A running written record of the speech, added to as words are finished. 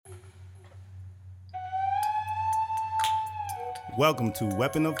Welcome to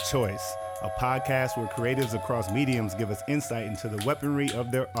Weapon of Choice, a podcast where creatives across mediums give us insight into the weaponry of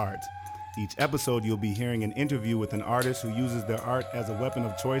their art. Each episode, you'll be hearing an interview with an artist who uses their art as a weapon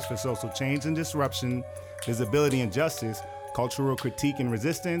of choice for social change and disruption, visibility and justice, cultural critique and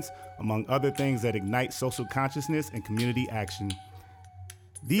resistance, among other things that ignite social consciousness and community action.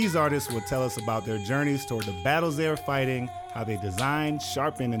 These artists will tell us about their journeys toward the battles they are fighting, how they design,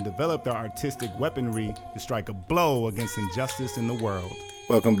 sharpen, and develop their artistic weaponry to strike a blow against injustice in the world.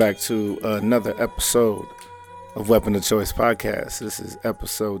 Welcome back to another episode of Weapon of Choice podcast. This is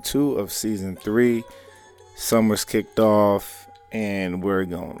episode 2 of season 3. Summer's kicked off, and we're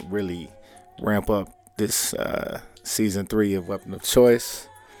going to really ramp up this season 3 of Weapon of Choice.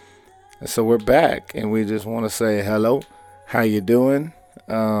 And so we're back, and we just want to say hello. How you doing?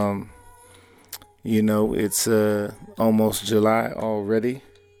 It's almost July already,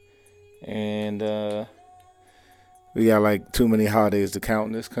 and we got like too many holidays to count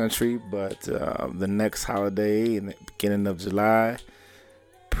in this country, but the next holiday in the beginning of July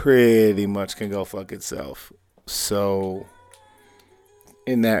pretty much can go fuck itself. So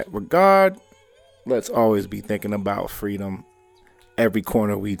in that regard, let's always be thinking about freedom every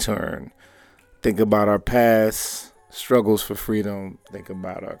corner we turn. Think about our past struggles for freedom, think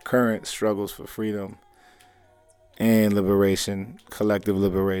about our current struggles for freedom and liberation, collective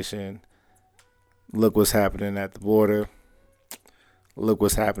liberation. Look what's happening at the border. Look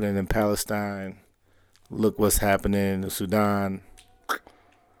what's happening in Palestine. Look what's happening in Sudan.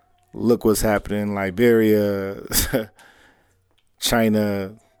 Look what's happening in Liberia,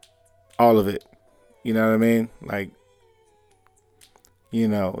 China, all of it. You know what I mean?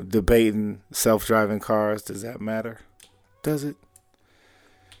 Debating self-driving cars, does that matter? Does it?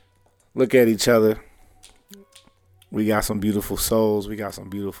 Look at each other. We got some beautiful souls. We got some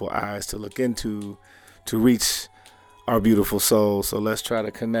beautiful eyes to look into to reach our beautiful souls. So let's try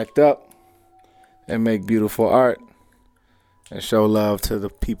to connect up and make beautiful art and show love to the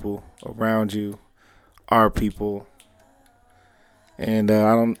people around you, our people. And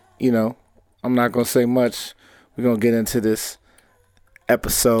I'm not going to say much. We're going to get into this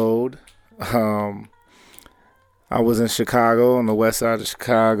episode. I was in Chicago, on the west side of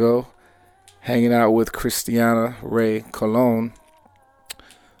Chicago, hanging out with Christiana Ray Colon,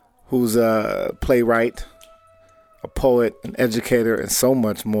 who's a playwright, a poet, an educator, and so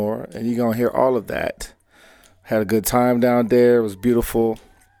much more. And you're going to hear all of that. Had a good time down there. It was beautiful.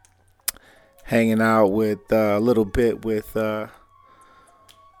 Hanging out with a little bit with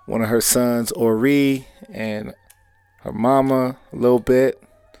one of her sons, Ori, and her mama a little bit.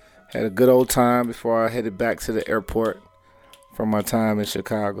 Had a good old time before I headed back to the airport from my time in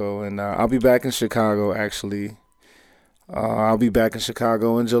Chicago. And I'll be back in Chicago, actually. I'll be back in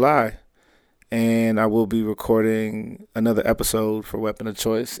Chicago in July. And I will be recording another episode for Weapon of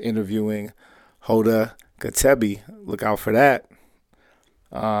Choice, interviewing Hoda Kotb. Look out for that.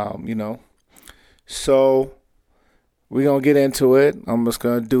 So we're going to get into it. I'm just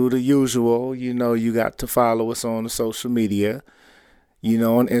going to do the usual. You got to follow us on the social media.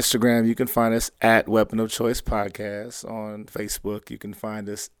 On Instagram, you can find us at Weapon of Choice Podcast. On Facebook, you can find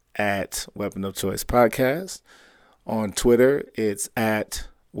us at Weapon of Choice Podcast. On Twitter, it's at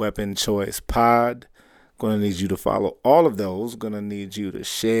Weapon Choice Pod. Going to need you to follow all of those. Going to need you to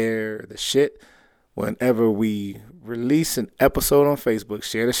share the shit. Whenever we release an episode on Facebook,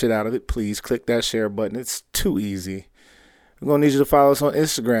 share the shit out of it. Please click that share button. It's too easy. We're going to need you to follow us on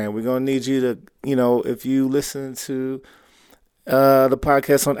Instagram. We're going to need you to, if you listen to the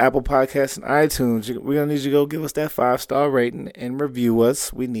podcast on Apple Podcasts and iTunes, we're going to need you to go give us that 5-star rating and review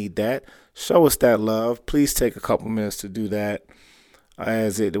us. We need that. Show us that love. Please take a couple minutes to do that,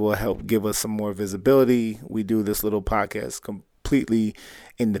 as it will help give us some more visibility. We do this little podcast completely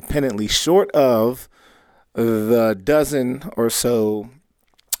independently, short of the dozen or so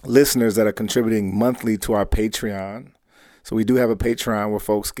listeners that are contributing monthly to our Patreon. So we do have a Patreon where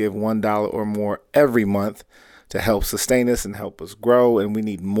folks give $1 or more every month to help sustain us and help us grow. And we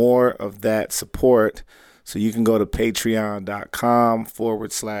need more of that support. So you can go to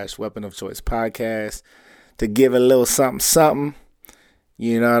patreon.com/Weapon of Choice Podcast to give a little something.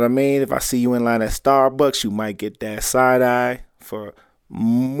 You know what I mean? If I see you in line at Starbucks, you might get that side eye for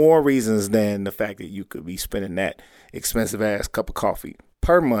more reasons than the fact that you could be spending that expensive ass cup of coffee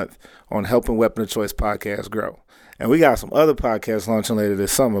per month on helping Weapon of Choice Podcast grow. And we got some other podcasts launching later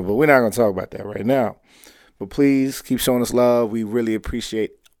this summer, but we're not going to talk about that right now. But please keep showing us love. We really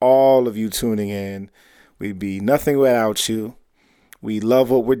appreciate all of you tuning in. We'd be nothing without you. We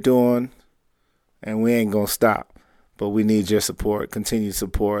love what we're doing, and we ain't going to stop. But we need your support, continued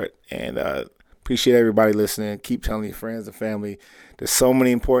support, and Appreciate everybody listening. Keep telling your friends and family. There's so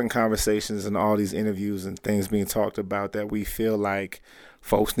many important conversations and all these interviews and things being talked about that we feel like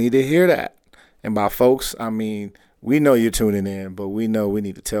folks need to hear that. And by folks, I mean, we know you're tuning in, but we know we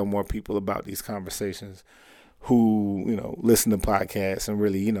need to tell more people about these conversations who, listen to podcasts and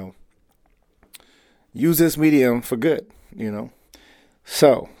really, use this medium for good,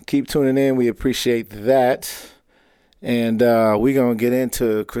 So keep tuning in. We appreciate that. And we're going to get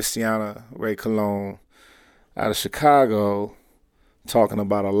into Christiana Ray Colon out of Chicago, talking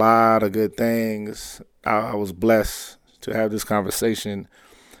about a lot of good things. I was blessed to have this conversation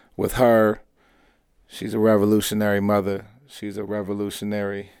with her. She's a revolutionary mother. She's a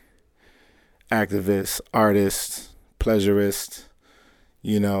revolutionary activist, artist, pleasurist.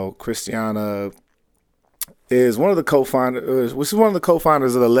 Christiana is one of the co-founders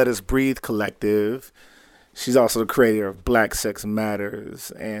of the Let Us Breathe Collective. She's also the creator of Black Sex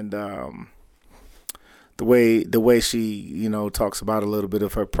Matters, and the way she talks about a little bit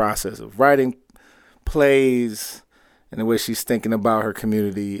of her process of writing plays and the way she's thinking about her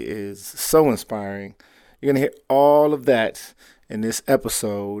community is so inspiring. You're gonna hear all of that in this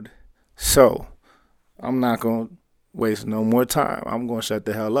episode, so I'm not gonna waste no more time. I'm gonna shut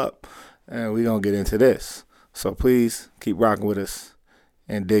the hell up, and we're gonna get into this. So please keep rocking with us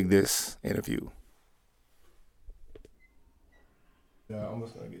and dig this interview. I'm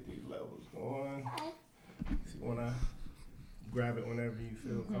just gonna get these levels going. So you wanna grab it whenever you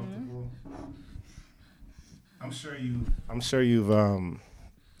feel comfortable. I'm sure you've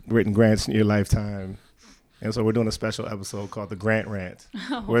written grants in your lifetime, and so we're doing a special episode called the Grant Rant,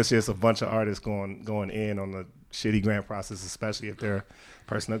 where it's just a bunch of artists going in on the shitty grant process, especially if they're a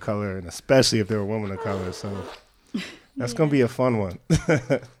person of color and especially if they're a woman of color. So that's gonna be a fun one.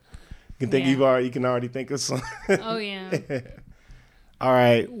 You can already think of some. Oh yeah. All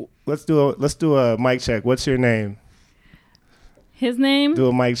right, let's do a mic check. What's your name? His name? Do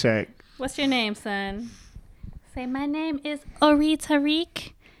a mic check. What's your name, son? Say, my name is Ori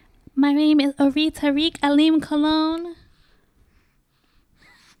Tariq. My name is Ori Tariq Alim Colon.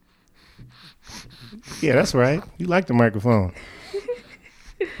 Yeah, that's right. You like the microphone.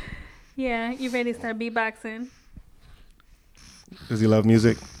 Yeah, you ready to start beatboxing? Does he love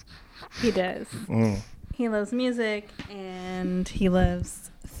music? He does. He loves music, and he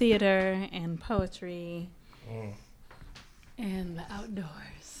loves theater and poetry and the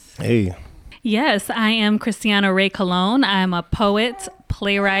outdoors. Hey. Yes, I am Christiana Ray Colon. I'm a poet,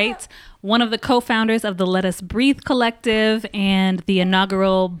 playwright, one of the co-founders of the Let Us Breathe Collective, and the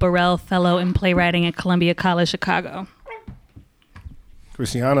inaugural Burrell Fellow in Playwriting at Columbia College, Chicago.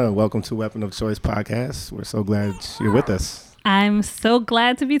 Christiana, welcome to Weapon of Choice podcast. We're so glad you're with us. I'm so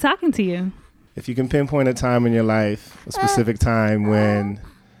glad to be talking to you. If you can pinpoint a time in your life, a specific time when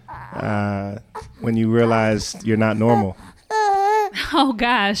you realized you're not normal. Oh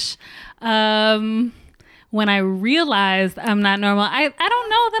gosh. When I realized I'm not normal, I don't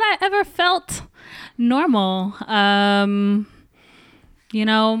know that I ever felt normal.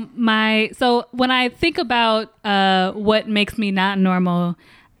 So when I think about what makes me not normal,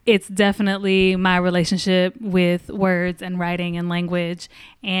 it's definitely my relationship with words and writing and language.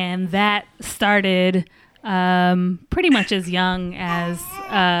 And that started pretty much as young as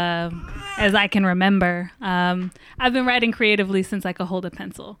I can remember. I've been writing creatively since I could hold a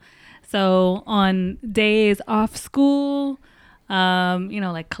pencil. So on days off school,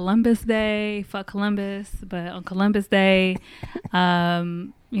 like Columbus Day, fuck Columbus, but on Columbus Day,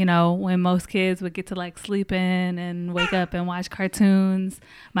 when most kids would get to like sleep in and wake up and watch cartoons,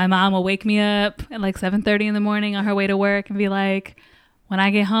 my mom will wake me up at like 7:30 in the morning on her way to work and be like, when I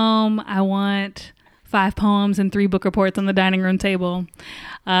get home, I want 5 poems and 3 book reports on the dining room table.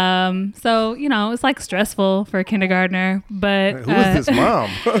 So, it's like stressful for a kindergartner, but who is this mom?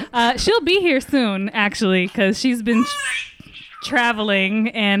 She'll be here soon, actually, because she's been traveling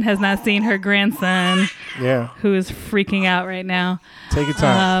and has not seen her grandson, who is freaking out right now. Take your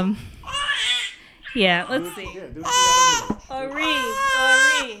time. Let's see. Ori.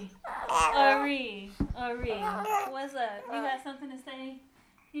 What's up? You got something to say?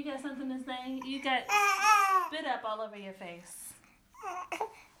 You got spit up all over your face.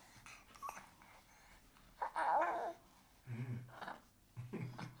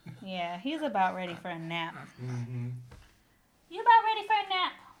 Yeah, he's about ready for a nap. Mm-hmm. You about ready for a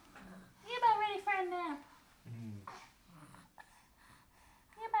nap? You about ready for a nap?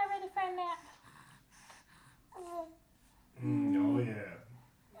 You about ready for a nap? Oh yeah.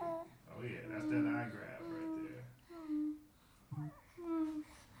 Oh yeah, that's that eye grab right there.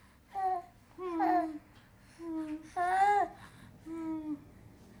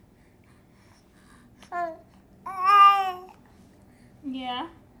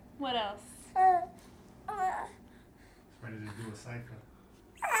 What else? Ready to do a cipher.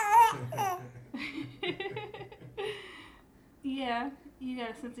 Yeah, you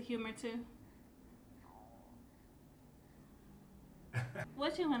got a sense of humor too.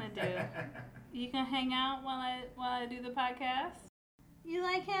 What you want to do? You can hang out while I do the podcast? You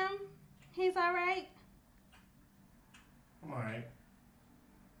like him? He's all right? I'm all right.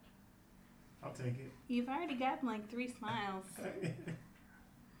 I'll take it. You've already gotten like 3 smiles.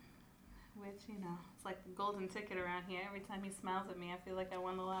 Which, it's like the golden ticket around here. Every time he smiles at me, I feel like I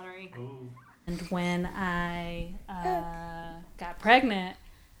won the lottery. Ooh. And when I got pregnant,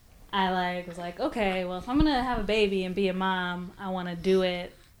 I was like, okay, well, if I'm going to have a baby and be a mom, I want to do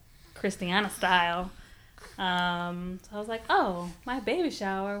it Christiana style. So I was like, oh, my baby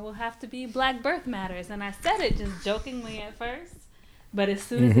shower will have to be Black Birth Matters. And I said it just jokingly at first. But as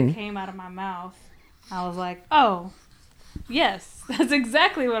soon as it came out of my mouth, I was like, oh, yes, that's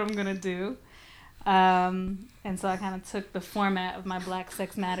exactly what I'm going to do. And so I kind of took the format of my Black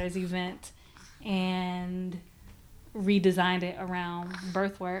Sex Matters event and redesigned it around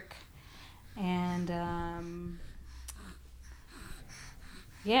birth work. And, and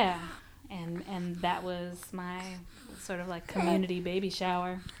that was my sort of like community baby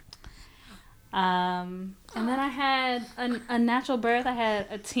shower. And then I had a natural birth. I had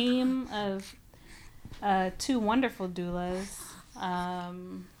a team of 2 wonderful doulas.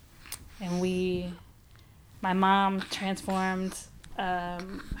 And my mom transformed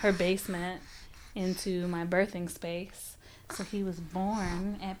her basement into my birthing space. So he was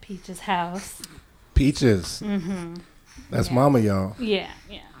born at Peach's house. Peaches. Mm-hmm. That's Mama, y'all. Yeah.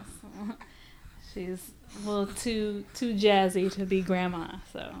 So she's a little too jazzy to be grandma,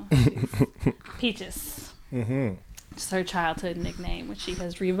 so she's Peaches. Mm-hmm. It's her childhood nickname, which she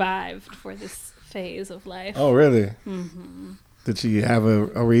has revived for this phase of life. Oh, really? Mm-hmm. Did she have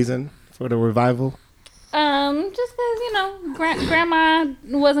a reason for the revival? Just because, grandma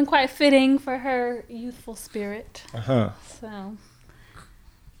wasn't quite fitting for her youthful spirit. Uh-huh. So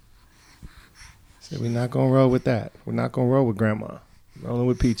We're not going to roll with that. We're not going to roll with grandma. Rolling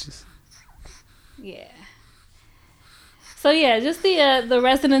with Peaches. yeah. So yeah, just the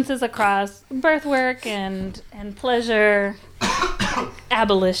residences across birth work and pleasure,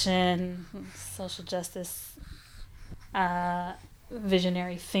 abolition, social justice,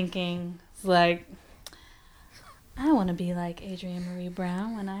 visionary thinking. It's like, I want to be like Adrienne Marie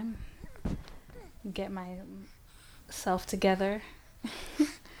Brown when I'm get myself together.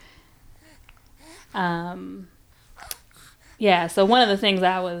 Yeah, so one of the things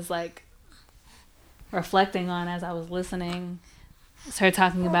I was like reflecting on as I was listening is her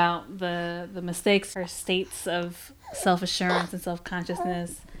talking about the mistakes, her states of self-assurance and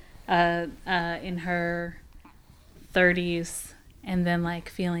self-consciousness in her 30s, and then like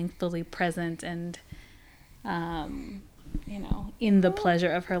feeling fully present and in the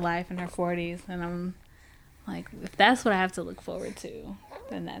pleasure of her life in her 40s. And I'm like, if that's what I have to look forward to,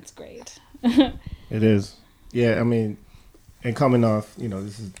 then that's great. It is. Yeah, I mean, and coming off,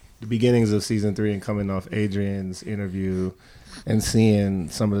 this is the beginnings of season 3, and coming off Adrienne's interview and seeing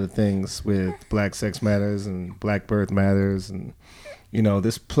some of the things with Black Sex Matters and Black Birth Matters and,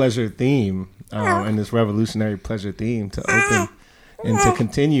 this pleasure theme and this revolutionary pleasure theme to open and to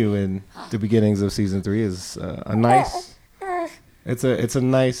continue in the beginnings of season 3 is a nice, it's a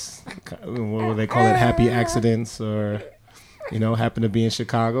nice, what would they call it, happy accidents, or, happen to be in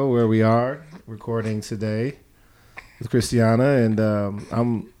Chicago where we are recording today with Christiana, and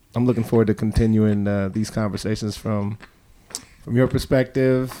I'm looking forward to continuing these conversations from your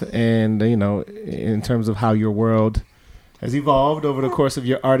perspective, and in terms of how your world has evolved over the course of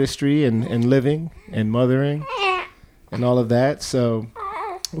your artistry and living and mothering and all of that. So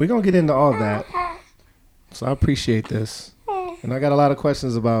we're gonna get into all of that. So I appreciate this, and I got a lot of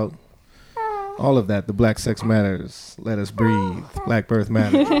questions about all of that. The Black Sex Matters, Let Us Breathe, Black Birth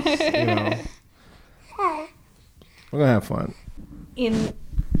Matters. We're gonna have fun.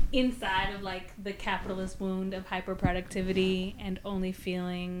 Inside of like the capitalist wound of hyperproductivity and only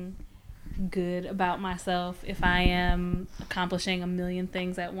feeling good about myself if I am accomplishing a million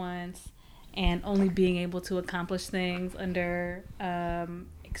things at once, and only being able to accomplish things under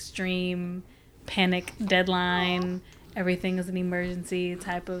extreme panic deadline, everything is an emergency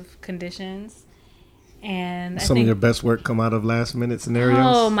type of conditions. And some of your best work come out of last minute scenarios.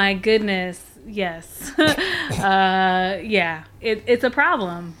 Oh my goodness, yes. Yeah, it's a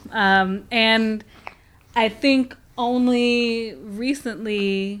problem. And I think only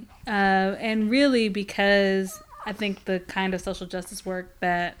recently, and really because I think the kind of social justice work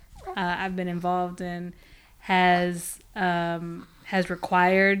that I've been involved in has has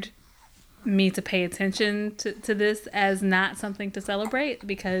required me to pay attention to this as not something to celebrate,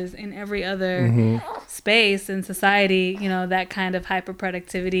 because in every other space in society, you know, that kind of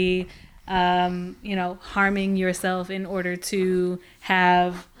hyperproductivity, you know, harming yourself in order to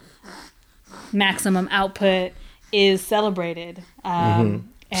have maximum output is celebrated. And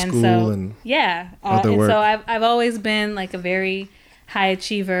School so, and and work. so I've always been like a very high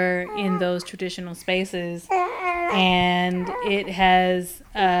achiever in those traditional spaces, and it has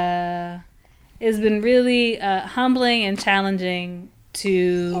it's been really humbling and challenging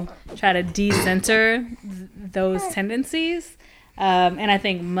to try to decenter those tendencies. And I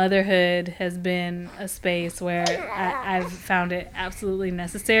think motherhood has been a space where I've found it absolutely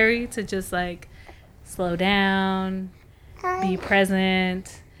necessary to just like slow down, be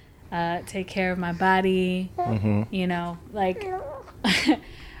present, take care of my body. You know, like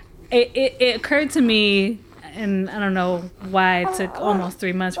it occurred to me, and I don't know why it took almost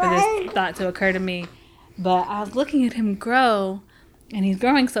 3 months for this thought to occur to me, but I was looking at him grow, and he's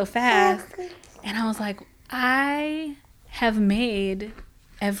growing so fast, and I was like, I have made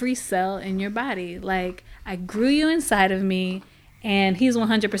every cell in your body. Like, I grew you inside of me, and he's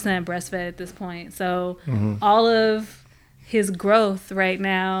 100% breastfed at this point. So all of his growth right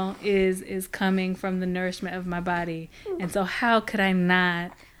now is coming from the nourishment of my body. And so how could I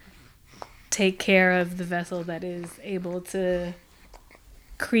not take care of the vessel that is able to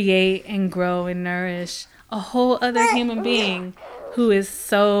create and grow and nourish a whole other human being who is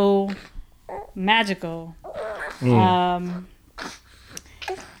so magical? And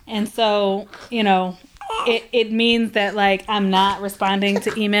so, you know, it means that like I'm not responding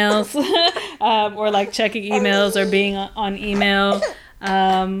to emails or like checking emails or being on email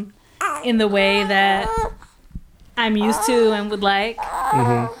in the way that I'm used to and would like.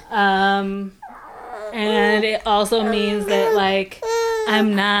 And it also means that like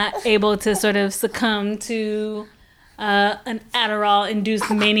I'm not able to sort of succumb to an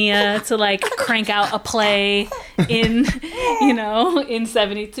Adderall-induced mania to like crank out a play in, you know, in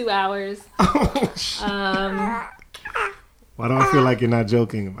 72 hours. Why do I feel like you're not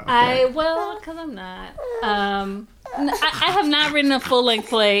joking about that? Well, because I'm not. I have not written a full-length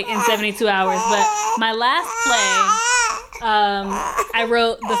play in 72 hours, but my last play, I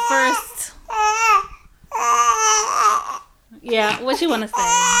wrote the first. Yeah, what you want to say?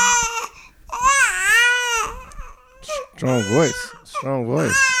 Strong voice. Strong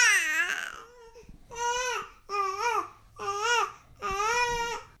voice.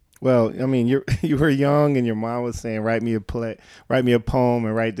 Well, I mean, you were young, and your mom was saying, "Write me a poem,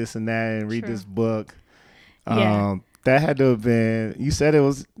 and write this and that, and read this book." Yeah. That had to have been. You said it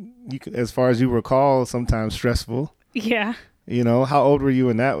was, as far as you recall, sometimes stressful. Yeah. You know, how old were you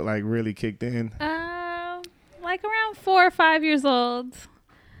when that like really kicked in? Like around 4 or 5 years old.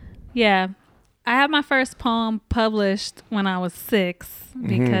 Yeah. I had my first poem published when I was 6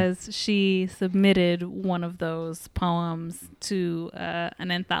 because she submitted one of those poems to an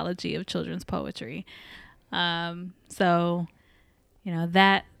anthology of children's poetry. So, you know,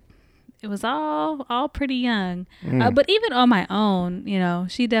 that it was all pretty young. But even on my own, you know,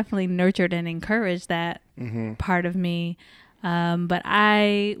 she definitely nurtured and encouraged that part of me. But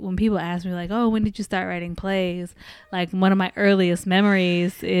when people ask me like, oh, when did you start writing plays? Like one of my earliest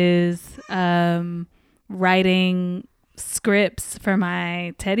memories is writing scripts for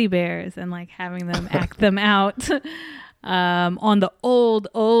my teddy bears and like having them act them out on the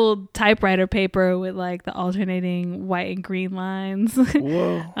old typewriter paper with like the alternating white and green lines.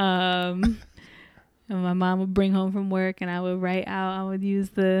 Whoa. And my mom would bring home from work, and I would write out. I would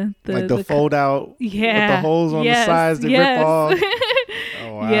use the fold out with the holes on the sides to rip off.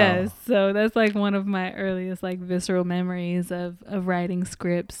 Oh, wow. Yes. So that's like one of my earliest like visceral memories of writing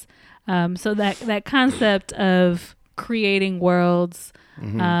scripts. So that concept of creating worlds,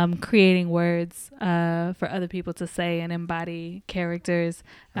 creating words for other people to say and embody characters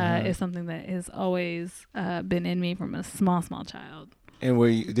is something that has always been in me from a small child. And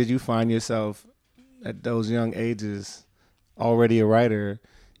did you find yourself at those young ages already a writer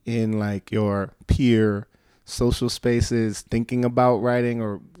in like your peer social spaces, thinking about writing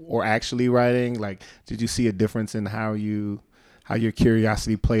or actually writing? Like, did you see a difference in how your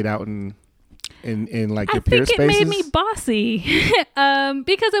curiosity played out in like your peer spaces? I think it made me bossy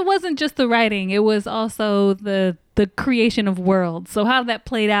because it wasn't just the writing, it was also the creation of worlds. So how that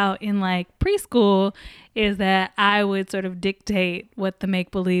played out in like preschool is that I would sort of dictate what the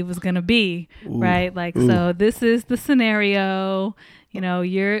make-believe was going to be, right? Like, so this is the scenario,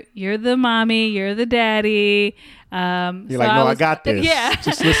 you're the mommy, you're the daddy. You're so like, no, I got this. Yeah.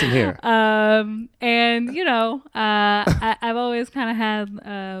 Just listen here. And I've always kind of had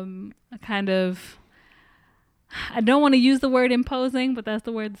a kind of, I don't want to use the word imposing, but that's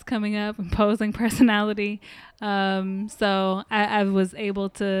the word that's coming up, imposing personality. So I was able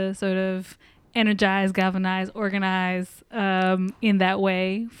to sort of energize, galvanize, organize in that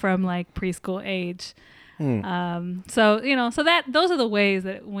way from like preschool age. So those are the ways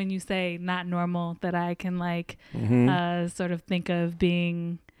that when you say not normal, that I can like sort of think of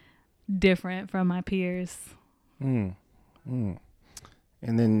being different from my peers. And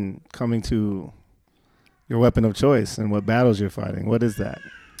then coming to your weapon of choice and what battles you're fighting. What is that?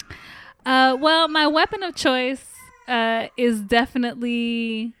 Well, my weapon of choice is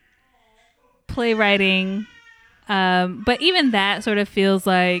definitely playwriting. But even that sort of feels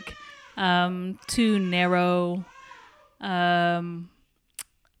like too narrow of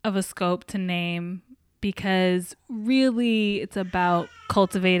a scope to name, because really it's about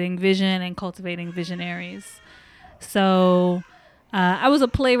cultivating vision and cultivating visionaries. So I was a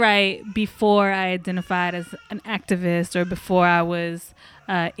playwright before I identified as an activist, or before I was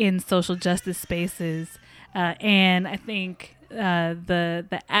in social justice spaces. And I think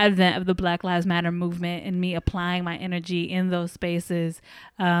the advent of the Black Lives Matter movement and me applying my energy in those spaces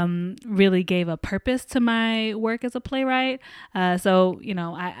really gave a purpose to my work as a playwright. So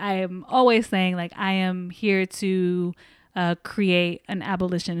I am always saying, like, I am here to create an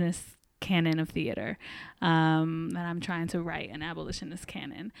abolitionist canon of theater, and I'm trying to write an abolitionist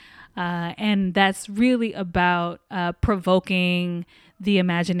canon, and that's really about provoking the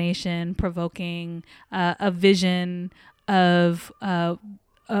imagination, provoking a vision of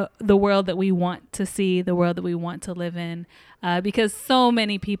the world that we want to see, the world that we want to live in, because so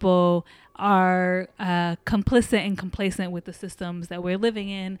many people are complicit and complacent with the systems that we're living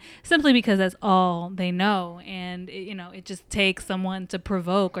in, simply because that's all they know. And it just takes someone to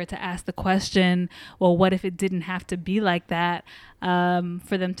provoke or to ask the question, well, what if it didn't have to be like that,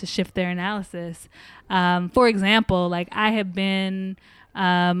 for them to shift their analysis. For example, like, I have been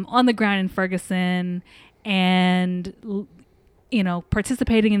on the ground in Ferguson and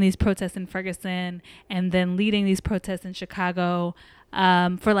participating in these protests in Ferguson, and then leading these protests in Chicago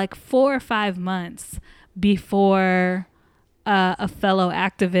for like 4 or 5 months before a fellow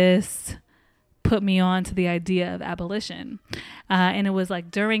activist put me on to the idea of abolition. And it was like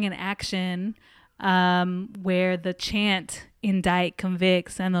during an action where the chant, indict,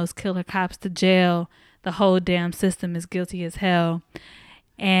 convict, send those killer cops to jail, the whole damn system is guilty as hell.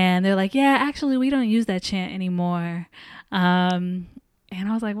 And they're like, yeah, actually, we don't use that chant anymore. And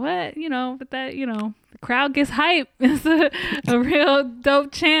I was like, what? But that, the crowd gets hype. It's a real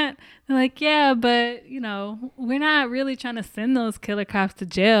dope chant. They're like, yeah, but, we're not really trying to send those killer cops to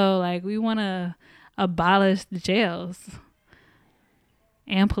jail. Like, we want to abolish the jails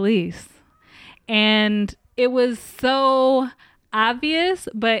and police. And it was so obvious,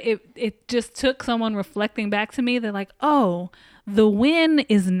 but it just took someone reflecting back to me. They're like, oh, the win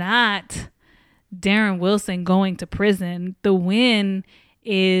is not Darren Wilson going to prison. The win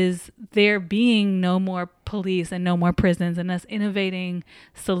is there being no more police and no more prisons, and us innovating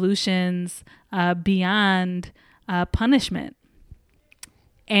solutions beyond punishment.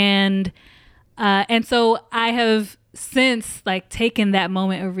 And so I have since taken that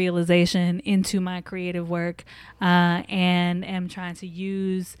moment of realization into my creative work, and am trying to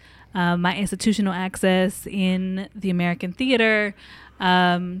use my institutional access in the American theater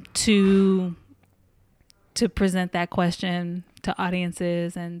to present that question to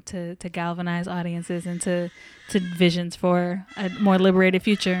audiences, and to galvanize audiences into visions for a more liberated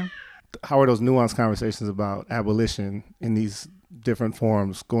future. How are those nuanced conversations about abolition in these different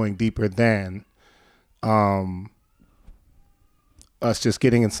forms going deeper than us just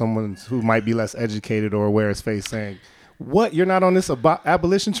getting in someone who might be less educated or aware his face saying, what, you're not on this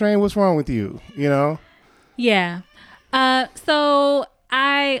abolition train? What's wrong with you? Yeah. So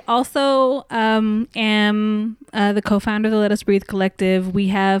I also am the co-founder of the Let Us Breathe Collective. We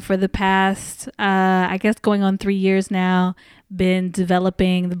have, for the past, going on 3 years now, been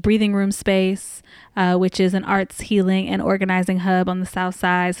developing the Breathing Room space, which is an arts, healing, and organizing hub on the South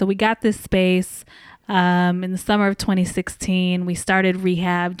Side. So we got this space in the summer of 2016. We started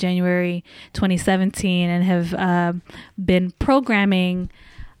rehab January 2017 and have been programming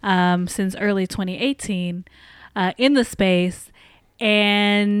since early 2018 in the space.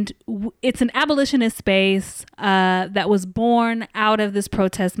 And it's an abolitionist space that was born out of this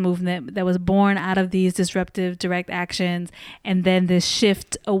protest movement, that was born out of these disruptive direct actions, and then this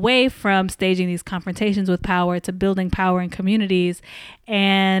shift away from staging these confrontations with power to building power in communities,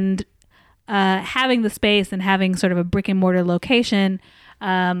 and having the space and having sort of a brick and mortar location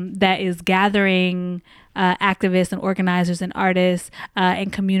that is gathering activists and organizers and artists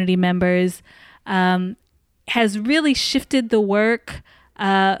and community members has really shifted the work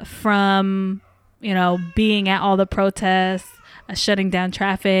from, being at all the protests, shutting down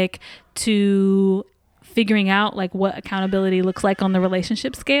traffic, to figuring out like what accountability looks like on the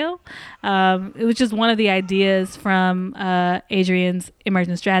relationship scale. It was just one of the ideas from Adrian's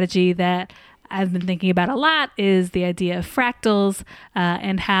emergent strategy that I've been thinking about a lot, is the idea of fractals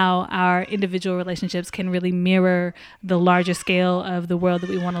and how our individual relationships can really mirror the larger scale of the world that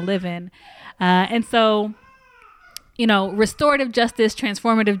we want to live in. And so, restorative justice,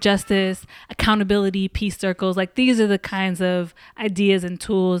 transformative justice, accountability, peace circles, like these are the kinds of ideas and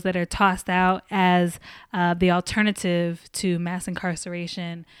tools that are tossed out as the alternative to mass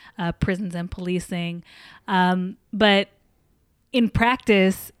incarceration, prisons, and policing. But in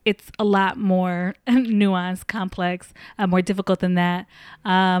practice, it's a lot more nuanced, complex, more difficult than that.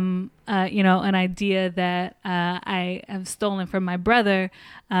 An idea that I have stolen from my brother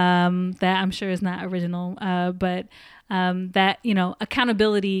that I'm sure is not original, but that,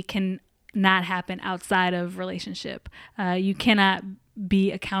 accountability can not happen outside of relationship. You cannot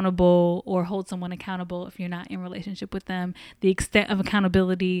be accountable or hold someone accountable if you're not in relationship with them. The extent of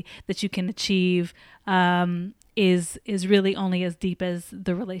accountability that you can achieve is really only as deep as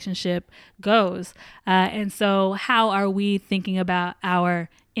the relationship goes. And so how are we thinking about our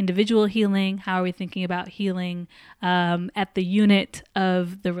individual healing? How are we thinking about healing at the unit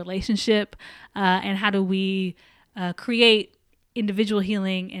of the relationship? And how do we create individual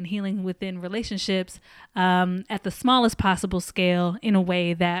healing and healing within relationships at the smallest possible scale in a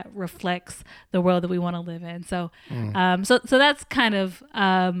way that reflects the world that we want to live in? So so that's kind of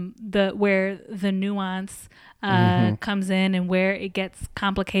where the nuance comes in, and where it gets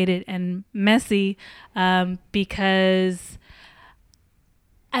complicated and messy, because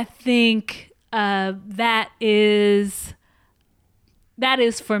I think that is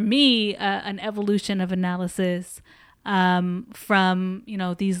for me an evolution of analysis from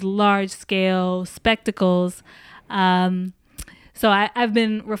these large scale spectacles. So I've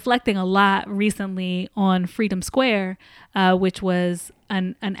been reflecting a lot recently on Freedom Square, which was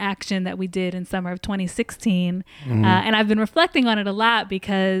an action that we did in summer of 2016. And I've been reflecting on it a lot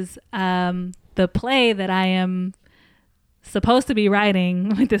because the play that I am supposed to be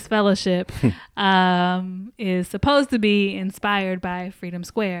writing with this fellowship is supposed to be inspired by Freedom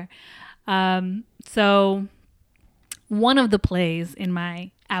Square. So one of the plays in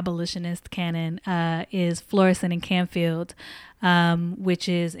my abolitionist canon is Florissant and Canfield, which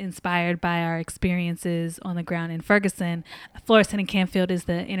is inspired by our experiences on the ground in Ferguson. Florissant and Canfield is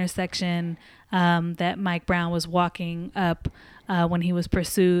the intersection that Mike Brown was walking up when he was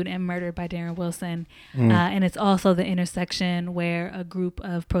pursued and murdered by Darren Wilson. And it's also the intersection where a group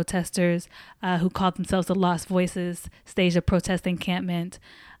of protesters who called themselves the Lost Voices staged a protest encampment.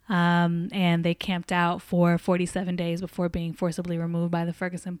 And they camped out for 47 days before being forcibly removed by the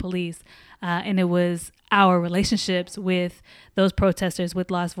Ferguson police. And it was our relationships with those protesters,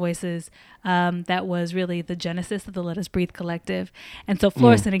 with Lost Voices, that was really the genesis of the Let Us Breathe collective. And so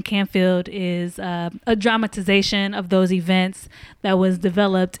Florissant and Canfield is a dramatization of those events that was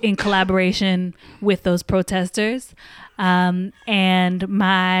developed in collaboration with those protesters. And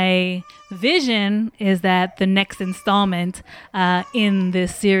my vision is that the next installment in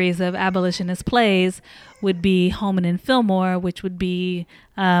this series of abolitionist plays would be Holman and Fillmore, which would be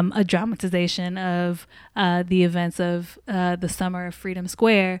a dramatization of the events of the summer of Freedom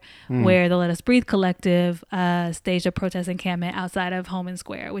Square, where the Let Us Breathe collective staged a protest encampment outside of Holman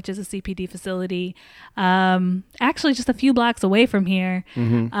Square, which is a CPD facility actually just a few blocks away from here.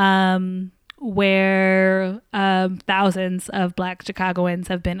 Where thousands of Black Chicagoans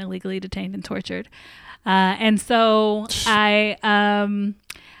have been illegally detained and tortured. And so I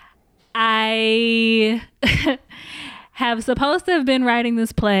have supposed to have been writing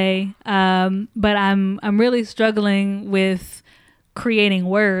this play, but I'm really struggling with creating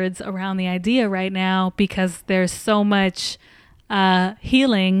words around the idea right now, because there's so much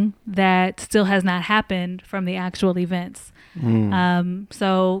healing that still has not happened from the actual events.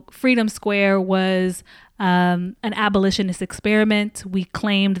 So Freedom Square was an abolitionist experiment. We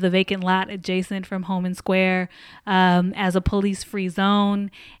claimed the vacant lot adjacent from Holman Square as a police-free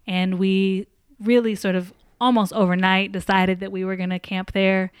zone, and we really sort of almost overnight decided that we were going to camp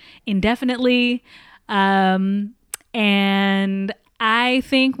there indefinitely. And I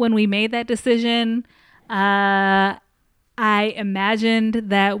think when we made that decision, I imagined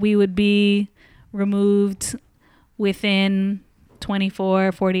that we would be removed within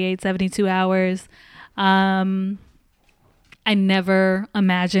 24, 48, 72 hours. I never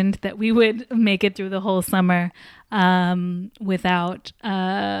imagined that we would make it through the whole summer without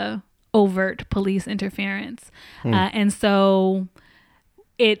overt police interference. And so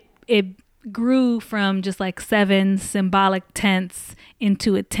it grew from just like 7 symbolic tents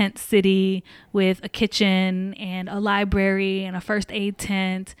into a tent city with a kitchen and a library and a first aid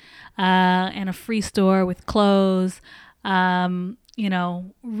tent and a free store with clothes.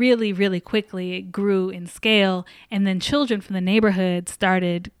 Really, really quickly it grew in scale. And then children from the neighborhood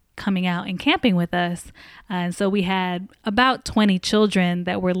started coming out and camping with us. And so we had about 20 children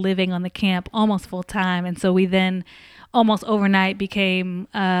that were living on the camp almost full time. And so we then almost overnight became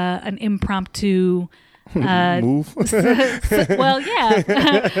an impromptu Move. Summer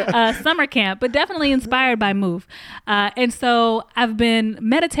camp, but definitely inspired by Move. And so I've been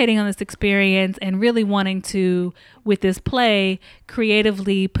meditating on this experience and really wanting to, with this play,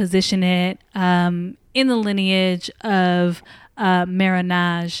 creatively position it in the lineage of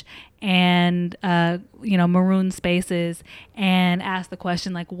Marronage and maroon spaces, and ask the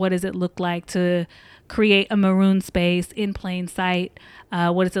question, like, what does it look like to create a maroon space in plain sight?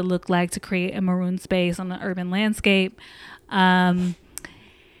 What does it look like to create a maroon space on the urban landscape? And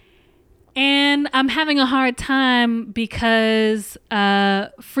I'm having a hard time because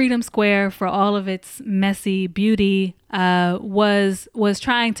Freedom Square, for all of its messy beauty, was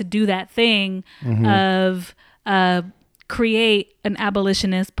trying to do that thing of create an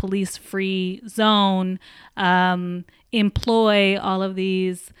abolitionist police-free zone, employ all of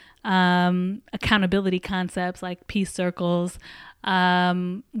these accountability concepts like peace circles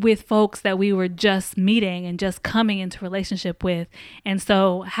with folks that we were just meeting and just coming into relationship with. And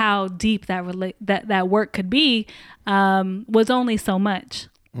so how deep that work could be was only so much.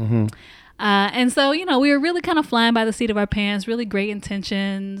 And so, we were really kind of flying by the seat of our pants, really great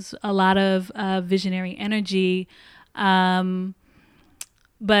intentions, a lot of visionary energy. But,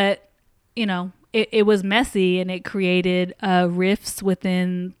 it was messy, and it created rifts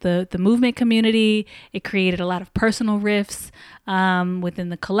within the movement community. It created a lot of personal rifts within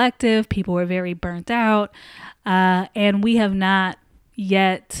the collective. People were very burnt out. And we have not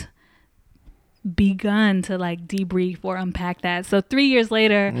yet begun to like debrief or unpack that. So 3 years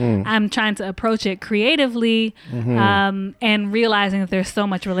later, I'm trying to approach it creatively and realizing that there's so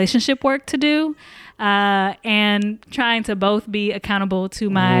much relationship work to do. And trying to both be accountable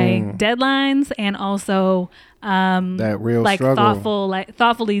to my deadlines and also that real struggle.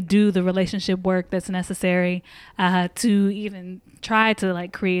 thoughtfully do the relationship work that's necessary to even try to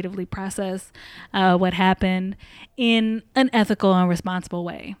like creatively process what happened in an ethical and responsible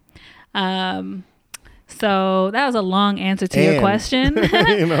way. So that was a long answer to your question.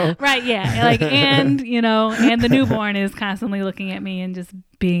 Right. Yeah. Like, and the newborn is constantly looking at me and just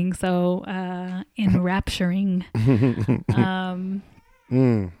being so enrapturing.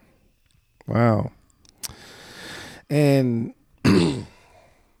 Wow. And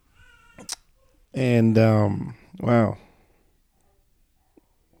wow.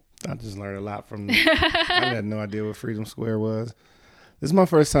 I just learned a lot from I had no idea what Freedom Square was. This is my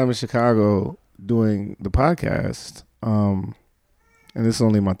first time in Chicago doing the podcast. And this is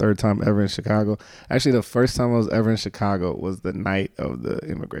only my third time ever in Chicago. Actually, the first time I was ever in Chicago was the night of the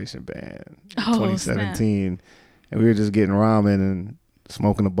immigration ban, 2017. Snap. And we were just getting ramen and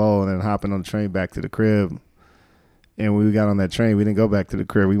smoking a bowl and then hopping on the train back to the crib. And when we got on that train, we didn't go back to the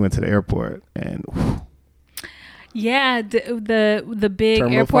crib. We went to the airport and yeah, the big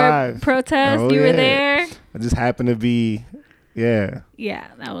Terminal airport 5 protest. You were there. I just happened to be, yeah,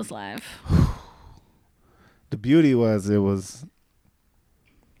 that was live. The beauty was it was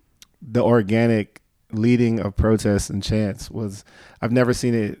the organic leading of protests and chants was, I've never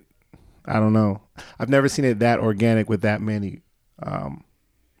seen it. I don't know. I've never seen it that organic with that many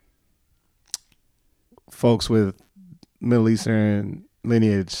folks with Middle Eastern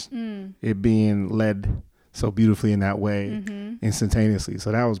lineage, it being led so beautifully in that way, instantaneously.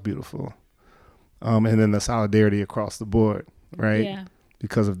 So that was beautiful. And then the solidarity across the board, right? Yeah.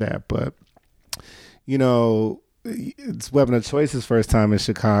 Because of that. But, it's Weapon of Choice's first time in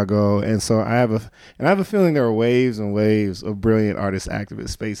Chicago. And so I have a feeling there are waves and waves of brilliant artist activist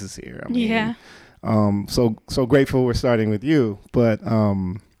spaces here. I mean, so grateful we're starting with you. But,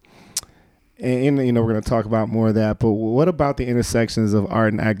 and we're going to talk about more of that. But what about the intersections of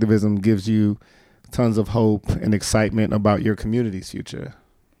art and activism gives you tons of hope and excitement about your community's future?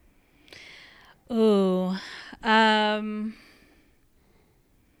 Ooh, man,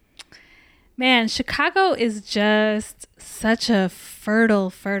 Chicago is just such a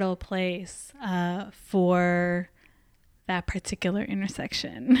fertile place for that particular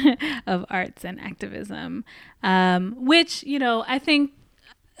intersection of arts and activism, which, I think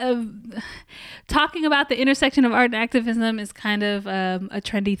talking about the intersection of art and activism is kind of a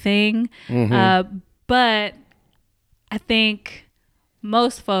trendy thing. But I think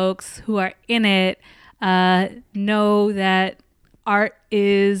most folks who are in it know that art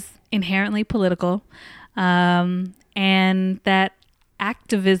is inherently political, and that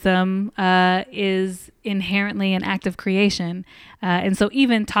activism is inherently an act of creation. And so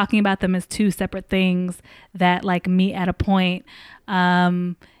even talking about them as two separate things that like meet at a point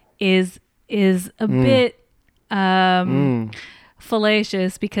is a bit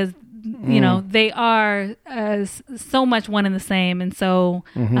fallacious, because they are so much one and the same, and so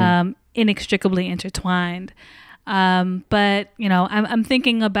inextricably intertwined. But I'm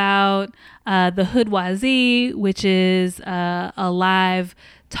thinking about the Hoodwazi, which is a live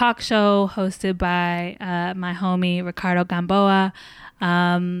talk show hosted by my homie Ricardo Gamboa,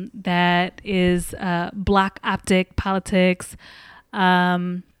 that is Block Optic Politics.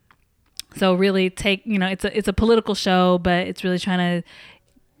 So really it's a political show, but it's really trying to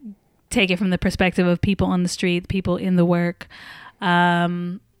take it from the perspective of people on the street, people in the work.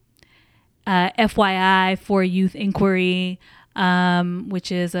 FYI for Youth Inquiry,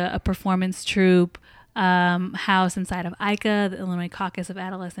 which is a performance troupe housed inside of ICA, the Illinois Caucus of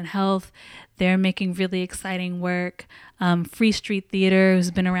Adolescent Health. They're making really exciting work. Free Street Theater,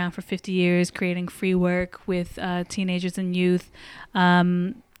 who's been around for 50 years, creating free work with teenagers and youth,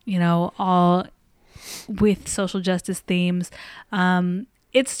 all with social justice themes.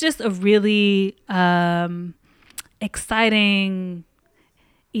 It's just a really exciting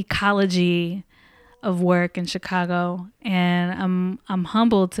ecology of work in Chicago, and I'm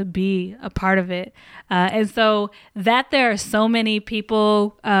humbled to be a part of it. And so that there are so many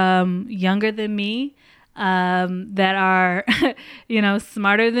people younger than me that are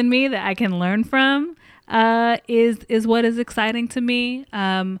smarter than me that I can learn from is what is exciting to me.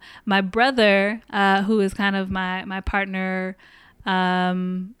 My brother, who is kind of my partner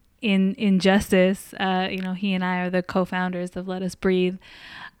in justice, he and I are the co-founders of Let Us Breathe.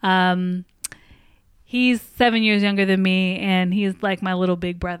 He's 7 years younger than me, and he's like my little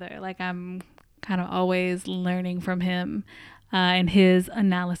big brother. Like, I'm kind of always learning from him, and his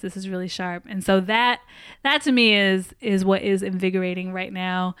analysis is really sharp. And so that to me is what is invigorating right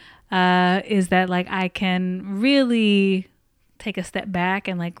now, is that like I can really take a step back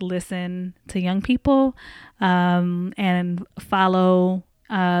and like listen to young people, and follow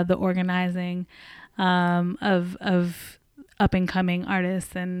the organizing of up and coming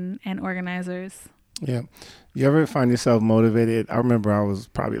artists and organizers. Yeah. You ever find yourself motivated? I remember I was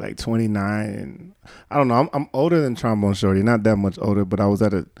probably like 29, and I don't know, I'm older than Trombone Shorty, not that much older, but I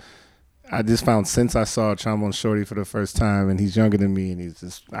just found, since I saw Trombone Shorty for the first time, and he's younger than me, and he's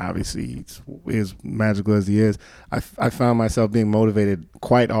just obviously he's as magical as he is, I found myself being motivated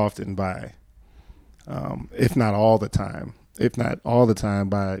quite often by, if not all the time,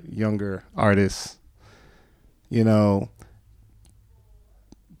 by younger artists,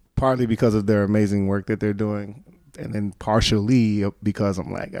 partly because of their amazing work that they're doing, and then partially because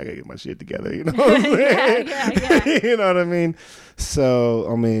I'm like, I gotta get my shit together, you know what I'm saying? Yeah. You know what I mean? So,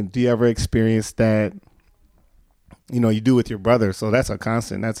 I mean, do you ever experience that? You do with your brother, so that's a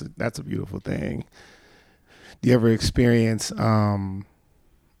constant. That's a beautiful thing. Do you ever experience, just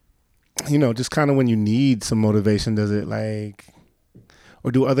kind of when you need some motivation, does it like,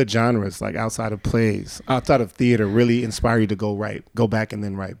 or do other genres, like outside of theater, really inspire you to go back and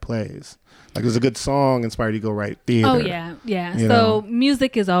then write plays? Like, there's a good song inspire you to go write theater. Oh yeah. So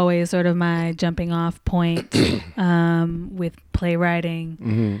music is always sort of my jumping off point with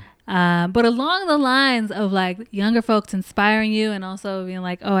playwriting. But along the lines of like younger folks inspiring you and also being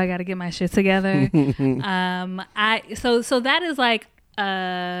like, oh, I got to get my shit together. So that is like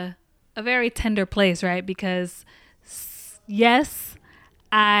a very tender place, right? Because yes,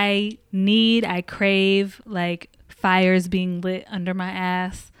 I crave like fires being lit under my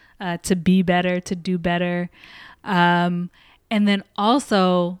ass to be better, to do better. And then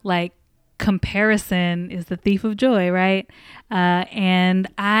also like comparison is the thief of joy, right? And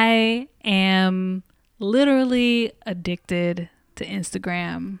I am literally addicted to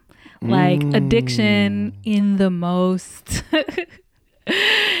Instagram, like addiction in the most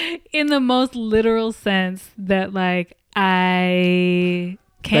literal sense, that like I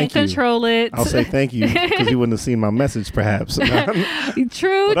Can't control it. I'll say thank you because you wouldn't have seen my message, perhaps.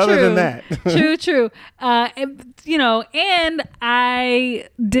 True. But other than that, true. And I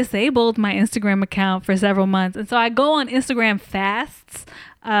disabled my Instagram account for several months, and so I go on Instagram fasts.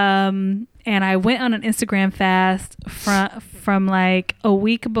 And I went on an Instagram fast from like a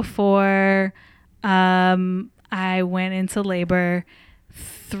week before I went into labor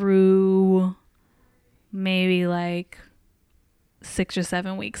through maybe like 6 or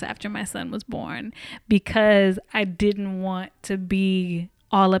 7 weeks after my son was born, because I didn't want to be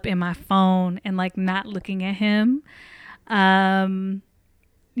all up in my phone and like not looking at him,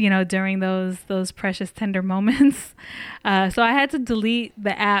 during those precious tender moments. So I had to delete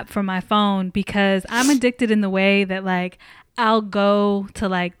the app from my phone because I'm addicted in the way that like I'll go to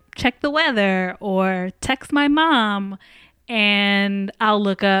like check the weather or text my mom, and I'll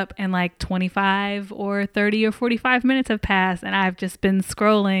look up and like 25 or 30 or 45 minutes have passed and I've just been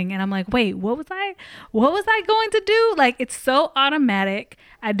scrolling, and I'm like, wait, what was I going to do? Like, it's so automatic.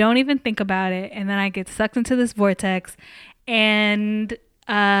 I don't even think about it. And then I get sucked into this vortex. And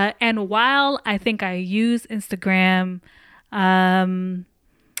while I think I use Instagram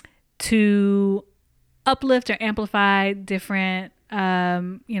to uplift or amplify different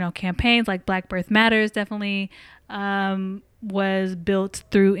campaigns, like Black Birth Matters definitely was built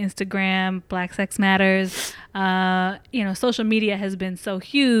through Instagram. Black Sex Matters. Social media has been so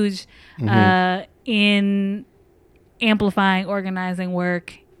huge in amplifying organizing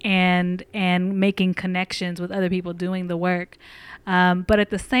work and making connections with other people doing the work. But at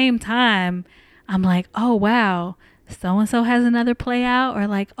the same time, I'm like, oh wow, so-and-so has another play out, or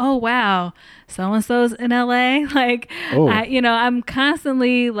like, oh wow, so-and-so's in LA. Like, I'm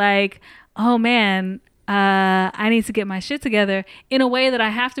constantly like, oh man, I need to get my shit together in a way that I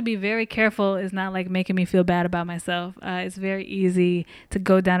have to be very careful is not like making me feel bad about myself. It's very easy to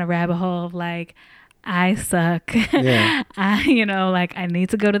go down a rabbit hole of like, I suck. Yeah. I need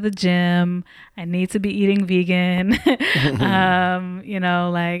to go to the gym. I need to be eating vegan. I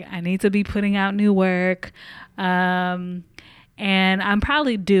need to be putting out new work. And I'm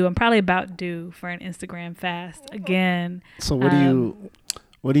probably about due for an Instagram fast again. So what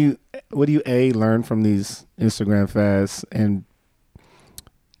do you learn from these Instagram fasts, and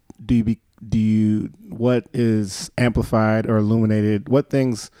what is amplified or illuminated? What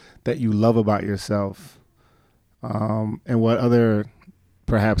things that you love about yourself, and what other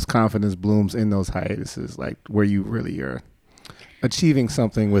perhaps confidence blooms in those hiatuses, like where you really are achieving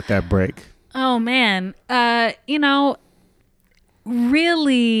something with that break? Oh man,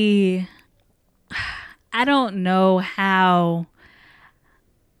 really, I don't know how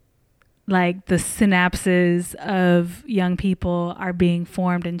like the synapses of young people are being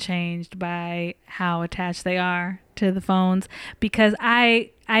formed and changed by how attached they are to the phones, because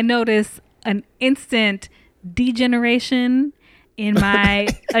I notice an instant degeneration in my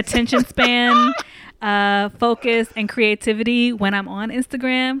attention span, focus and creativity when I'm on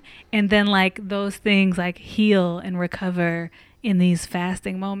Instagram, and then like those things like heal and recover in these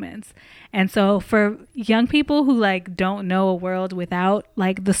fasting moments. And so for young people who like don't know a world without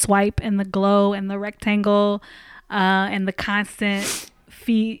like the swipe and the glow and the rectangle and the constant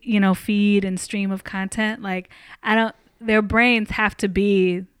feed and stream of content, like their brains have to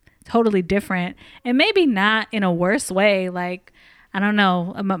be totally different, and maybe not in a worse way. Like, I don't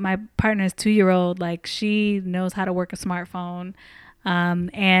know, my partner's 2-year-old, like she knows how to work a smartphone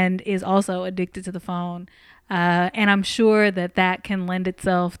and is also addicted to the phone. And I'm sure that can lend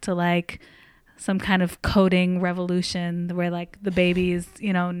itself to like some kind of coding revolution where like the babies,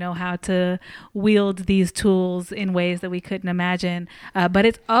 know how to wield these tools in ways that we couldn't imagine. But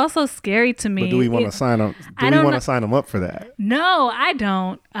it's also scary to me. But do we want to sign up? Sign them up for that? No, I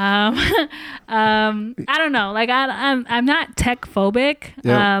don't. I don't know. Like I'm not tech phobic.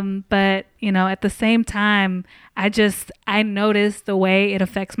 Yep. But at the same time, I notice the way it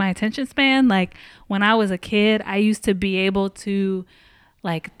affects my attention span. Like when I was a kid, I used to be able to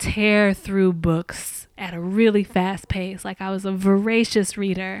like tear through books at a really fast pace. Like I was a voracious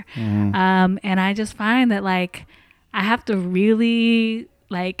reader. Mm-hmm. And I just find that like I have to really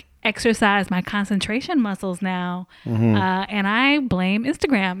like exercise my concentration muscles now. Mm-hmm. And I blame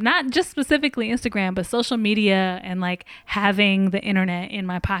Instagram, not just specifically Instagram, but social media and like having the internet in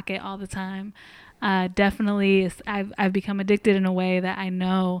my pocket all the time. Definitely I've become addicted in a way that I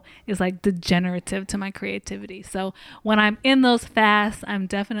know is like degenerative to my creativity. So when I'm in those fasts, I'm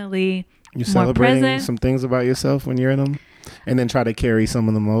definitely more celebrating present. Some things about yourself when you're in them, and then try to carry some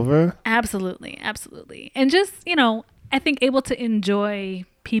of them over. Absolutely. And just, I think able to enjoy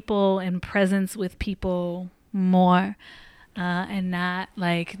people and presence with people more. and not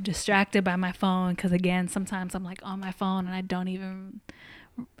like distracted by my phone. Because again, sometimes I'm like on my phone and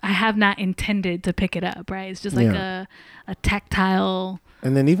I have not intended to pick it up, right? It's just like a tactile.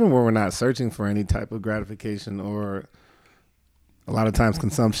 And then even when we're not searching for any type of gratification, or a lot of times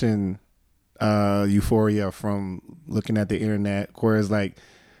consumption euphoria from looking at the internet, whereas like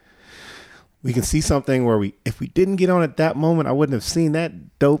we can see something where if we didn't get on at that moment, I wouldn't have seen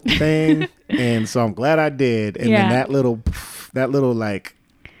that dope thing. And so I'm glad I did. And then that little like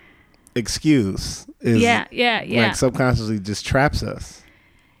excuse is like subconsciously just traps us.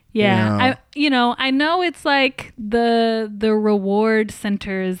 Yeah. I know it's like the reward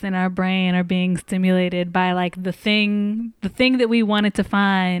centers in our brain are being stimulated by like the thing that we wanted to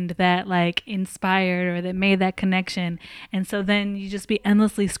find that like inspired or that made that connection. And so then you just be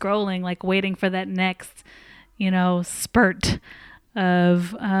endlessly scrolling, like waiting for that next, spurt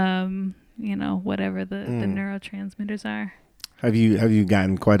of, whatever the neurotransmitters are. Have you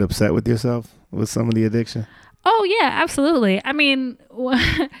gotten quite upset with yourself with some of the addiction? Oh yeah, absolutely. I mean,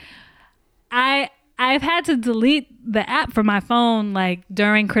 I've had to delete the app from my phone like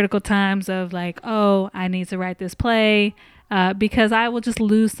during critical times of like, oh, I need to write this play, because I will just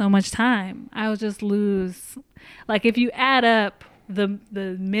lose so much time. I will just lose, like if you add up the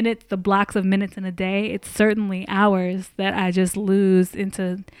minutes, the blocks of minutes in a day, it's certainly hours that I just lose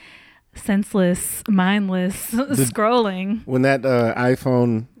into senseless, mindless scrolling. When that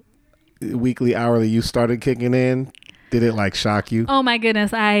iPhone weekly, hourly use started kicking in, did it like shock you? Oh my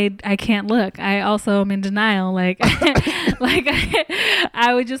goodness, I can't look. I also am in denial. Like,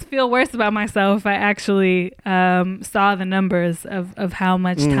 I would just feel worse about myself if I actually saw the numbers of how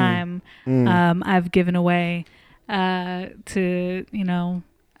much time I've given away to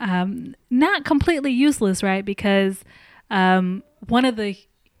not completely useless, right? Because one of the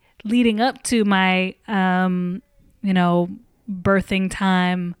leading up to my birthing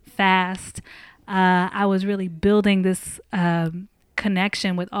time fast, I was really building this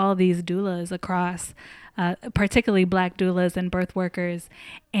connection with all these doulas across, particularly Black doulas and birth workers.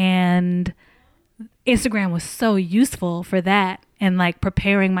 And Instagram was so useful for that and like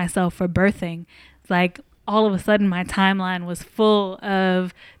preparing myself for birthing. It's like all of a sudden my timeline was full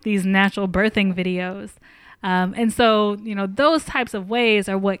of these natural birthing videos. And so, those types of ways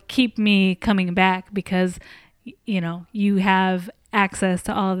are what keep me coming back, because, you have access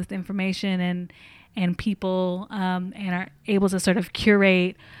to all of this information and people, and are able to sort of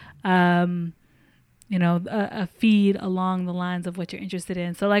curate, a feed along the lines of what you're interested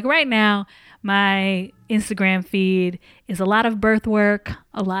in. So like right now, my Instagram feed is a lot of birth work,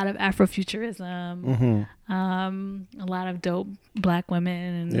 a lot of Afrofuturism, a lot of dope Black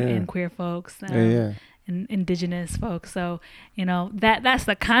women and queer folks. And indigenous folks. So, that's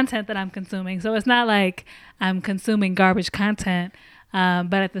the content that I'm consuming. So it's not like I'm consuming garbage content,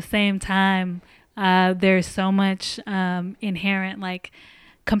 but at the same time, there's so much inherent like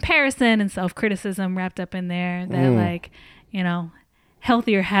comparison and self-criticism wrapped up in there that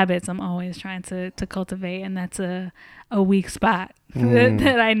healthier habits I'm always trying to cultivate, and that's a weak spot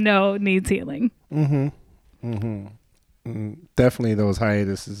that I know needs healing. Definitely those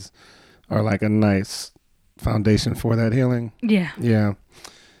hiatuses are like a nice foundation for that healing. Yeah.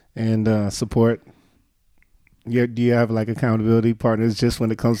 And support. Do you have like accountability partners just when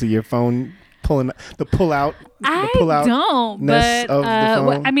it comes to your phone pulling the pull out? I don't, but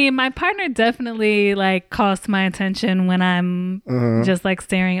I mean, my partner definitely like calls to my attention when I'm just like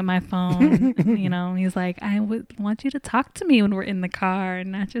staring at my phone. He's like, I would want you to talk to me when we're in the car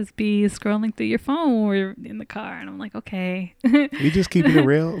and not just be scrolling through your phone when we're in the car. And I'm like, okay. We just keeping it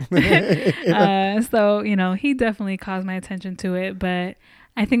real. So, he definitely calls my attention to it, but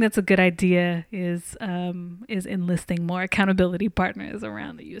I think that's a good idea, is enlisting more accountability partners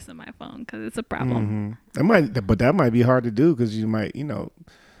around the use of my phone, because it's a problem. That might be hard to do, because you might,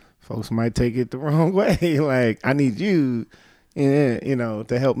 folks might take it the wrong way. Like, I need you,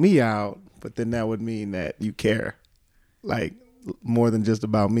 to help me out, but then that would mean that you care, like more than just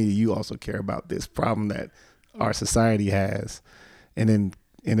about me. You also care about this problem that our society has, and then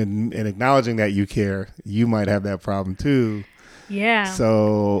in acknowledging that you care, you might have that problem too. Yeah.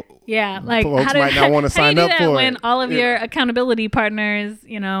 So like folks might not want to sign up for when all of your accountability partners,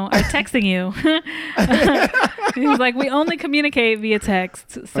 are texting you. He's like, we only communicate via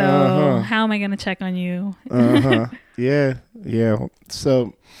text. So how am I going to check on you? Yeah.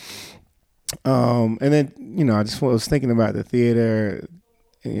 So, and then, I just was thinking about the theater,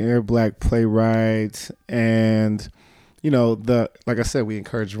 you're a Black playwright, and like I said, we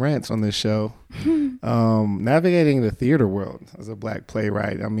encourage rants on this show. Navigating the theater world as a Black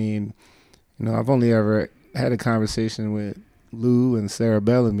playwright. I mean, I've only ever had a conversation with Lou and Sarah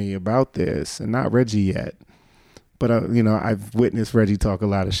Bellamy about this, and not Reggie yet. But, I've witnessed Reggie talk a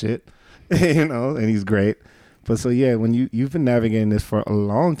lot of shit, and he's great. But so, yeah, when you've been navigating this for a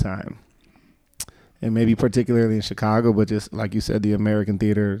long time, and maybe particularly in Chicago, but just like you said, the American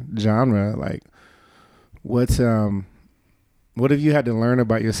theater genre, like what have you had to learn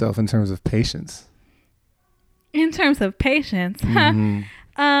about yourself in terms of patience? In terms of patience,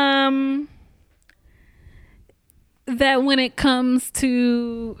 Mm-hmm. That when it comes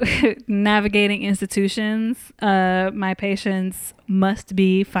to navigating institutions, my patience must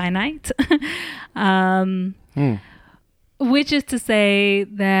be finite. Which is to say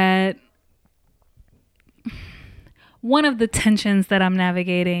that one of the tensions that I'm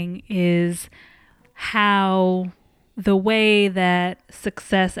navigating is how the way that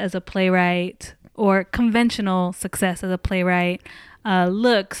success as a playwright, or conventional success as a playwright,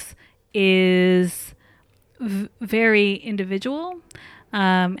 looks is very individual.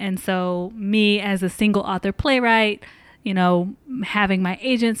 And so me as a single author playwright, having my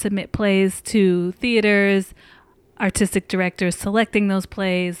agent submit plays to theaters, artistic directors selecting those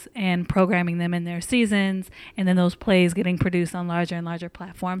plays and programming them in their seasons, and then those plays getting produced on larger and larger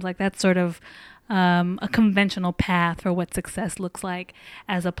platforms. Like that's sort of a conventional path for what success looks like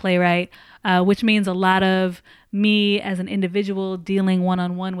as a playwright, which means a lot of me as an individual dealing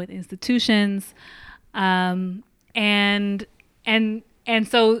one-on-one with institutions. And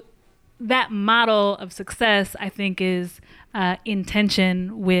so that model of success, I think, is in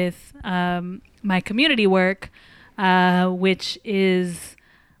tension with my community work, which is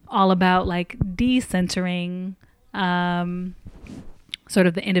all about like decentering sort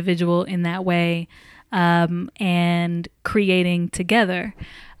of the individual in that way, and creating together.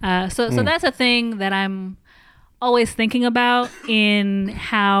 So that's a thing that I'm always thinking about in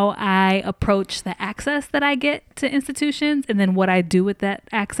how I approach the access that I get to institutions, and then what I do with that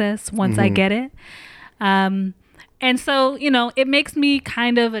access once I get it. And so, it makes me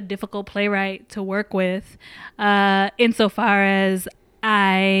kind of a difficult playwright to work with, insofar as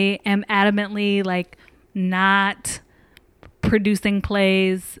I am adamantly like not producing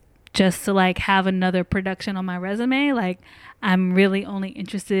plays just to like have another production on my resume. Like I'm really only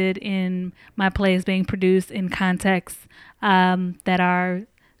interested in my plays being produced in contexts that are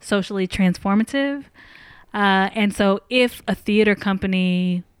socially transformative. And so if a theater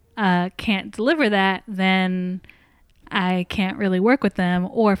company can't deliver that, then I can't really work with them.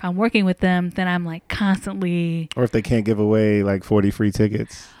 Or if I'm working with them, then I'm like constantly... Or if they can't give away like 40 free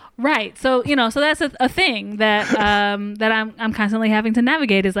tickets. Right. So, so that's a thing that that I'm constantly having to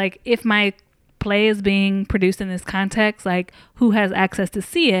navigate, is like, if my play is being produced in this context, like who has access to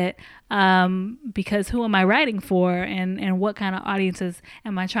see it? Because who am I writing for, and what kind of audiences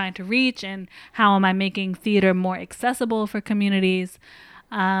am I trying to reach, and how am I making theater more accessible for communities?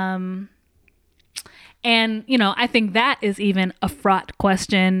 And, I think that is even a fraught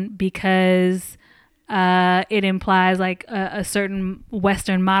question, because it implies like a certain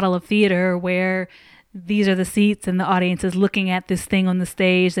Western model of theater where these are the seats and the audience is looking at this thing on the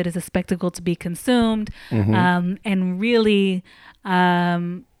stage that is a spectacle to be consumed. And really,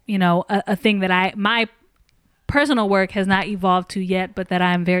 a thing that my personal work has not evolved to yet, but that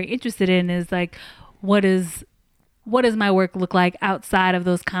I'm very interested in, is like, what does my work look like outside of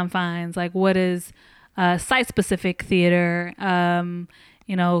those confines? Like, what is site-specific theater,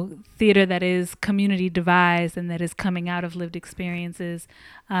 theater that is community devised and that is coming out of lived experiences,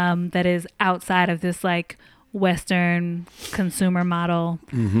 that is outside of this like Western consumer model.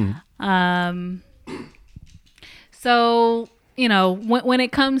 So, when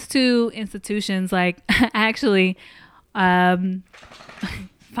it comes to institutions, like I actually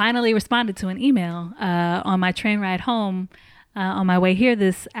finally responded to an email on my train ride home on my way here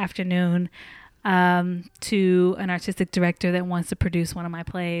this afternoon, to an artistic director that wants to produce one of my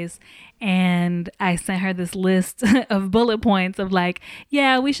plays. And I sent her this list of bullet points of like,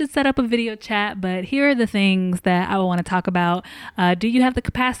 yeah, we should set up a video chat, but here are the things that I want to talk about. Do you have the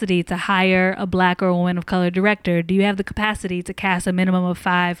capacity to hire a Black or a woman of color director? Do you have the capacity to cast a minimum of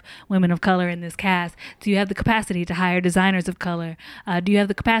 5 women of color in this cast? Do you have the capacity to hire designers of color? Do you have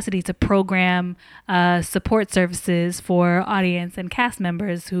the capacity to program support services for audience and cast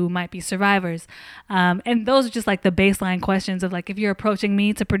members who might be survivors? And those are just like the baseline questions of like, if you're approaching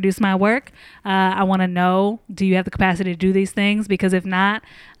me to produce my work, I want to know, do you have the capacity to do these things? Because if not,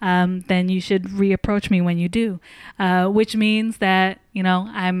 then you should reapproach me when you do, which means that,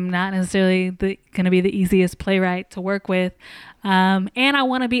 I'm not necessarily going to be the easiest playwright to work with, And I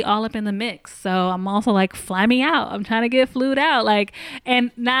want to be all up in the mix. So I'm also like, fly me out. I'm trying to get flued out. Like,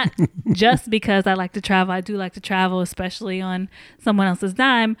 and not just because I like to travel. I do like to travel, especially on someone else's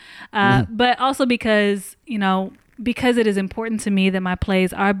dime. But also because, because it is important to me that my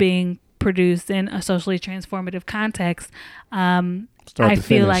plays are being produced in a socially transformative context. I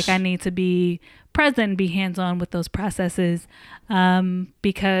feel like I need to be present, be hands-on with those processes,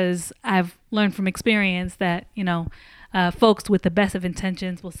 because I've learned from experience that, folks with the best of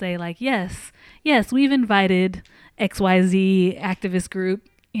intentions will say like, yes, we've invited XYZ activist group,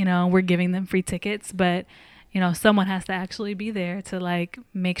 we're giving them free tickets, but someone has to actually be there to like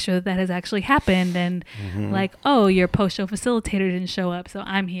make sure that has actually happened. And like, oh, your post-show facilitator didn't show up, so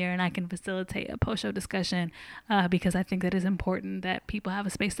I'm here and I can facilitate a post-show discussion, because I think that is important that people have a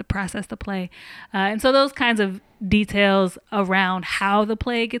space to process the play. And so those kinds of details around how the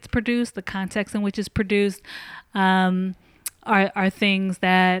play gets produced, the context in which it's produced, are things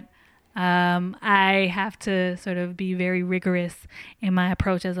that I have to sort of be very rigorous in my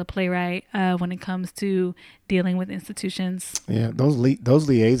approach as a playwright when it comes to dealing with institutions. Yeah, those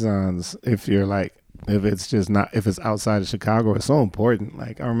liaisons, if it's outside of Chicago, it's so important.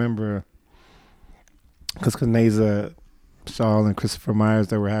 Like I remember, because Kanaza Shaw and Christopher Myers,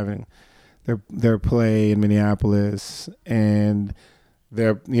 they were having their play in Minneapolis, and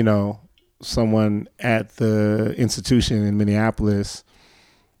they're someone at the institution in Minneapolis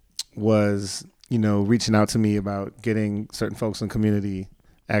was, reaching out to me about getting certain folks in the community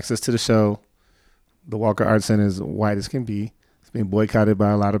access to the show. The Walker Art Center is white as can be. It's being boycotted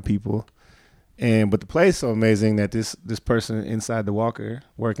by a lot of people. But the play is so amazing that this person inside the Walker,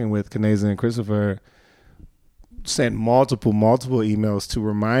 working with Kanaza and Christopher, sent multiple emails to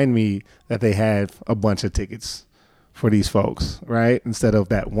remind me that they had a bunch of tickets for these folks, right? Instead of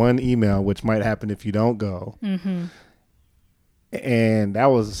that one email, which might happen if you don't go. Mm-hmm. And that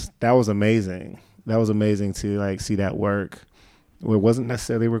was amazing. That was amazing to like see that work. It wasn't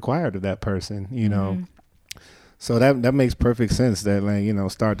necessarily required of that person, Mm-hmm. So that makes perfect sense that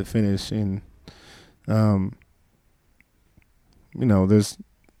like, start to finish, and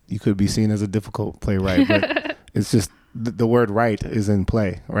you could be seen as a difficult playwright, but it's just the word right is in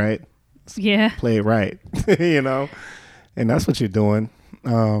play, right? Yeah. Play it right, and that's what you're doing.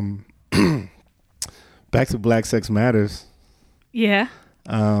 Back to Black Sex Matters. Yeah.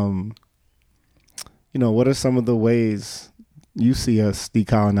 What are some of the ways you see us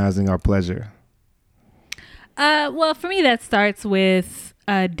decolonizing our pleasure? Well, for me, that starts with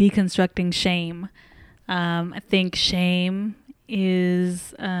deconstructing shame. I think shame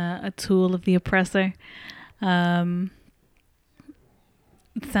is a tool of the oppressor. It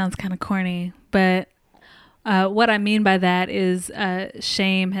sounds kind of corny, but what I mean by that is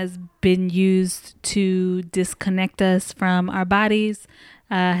shame has been used to disconnect us from our bodies,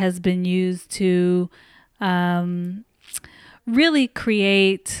 has been used to really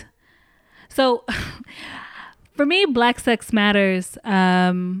create. So for me, Black Sex Matters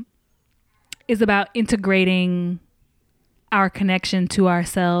is about integrating our connection to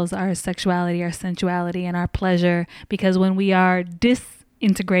ourselves, our sexuality, our sensuality, and our pleasure, because when we are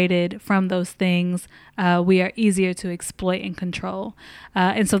disintegrated from those things, we are easier to exploit and control.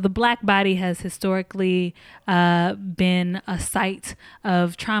 And so the Black body has historically been a site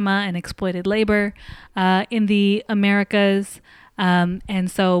of trauma and exploited labor in the Americas.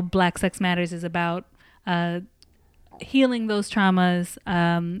 And so Black Sex Matters is about healing those traumas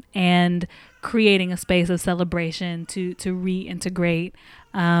and creating a space of celebration to reintegrate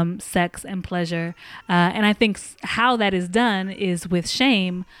sex and pleasure. And I think how that is done is with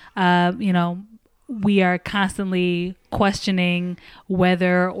shame. We are constantly questioning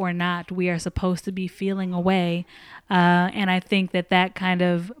whether or not we are supposed to be feeling a way. And I think that kind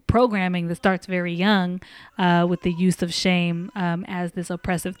of programming that starts very young with the use of shame as this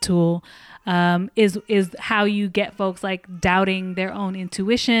oppressive tool is how you get folks like doubting their own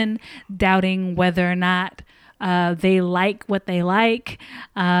intuition, doubting whether or not they like what they like.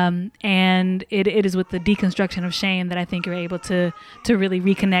 And it is with the deconstruction of shame that I think you're able to really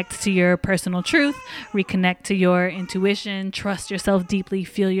reconnect to your personal truth, reconnect to your intuition, trust yourself deeply,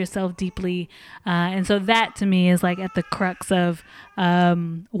 feel yourself deeply. And so that to me is like at the crux of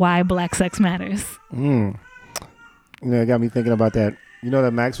why Black Sex Matters. It got me thinking about that. You know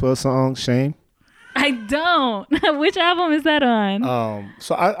that Maxwell song, Shame? I don't. Which album is that on?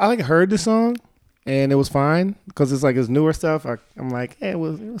 So I like heard the song. And it was fine because it's like his newer stuff. I'm like, hey,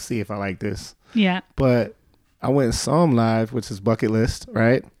 we'll see if I like this. Yeah. But I went and saw him live, which is Bucket List,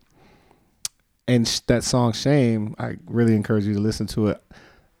 right? And that song Shame, I really encourage you to listen to it.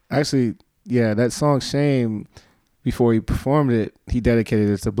 Actually, yeah, that song Shame before he performed it, he dedicated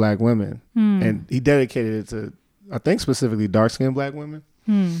it to black women. And he dedicated it to, I think, specifically dark-skinned black women.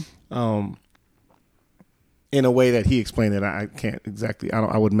 In a way that he explained it. I can't exactly,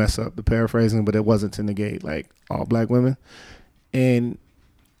 I would mess up the paraphrasing, but it wasn't to negate like all black women. And,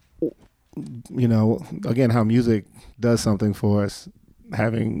 you know, again, how music does something for us,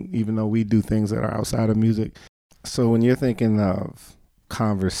 even though we do things that are outside of music. So when you're thinking of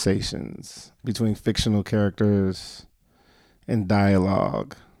conversations between fictional characters and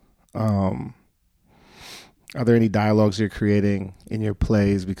dialogue, are there any dialogues you're creating in your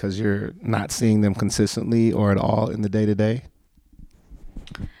plays because you're not seeing them consistently or at all in the day-to-day?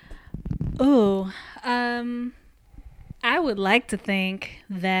 Oh, I would like to think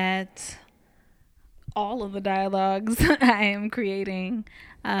that all of the dialogues I am creating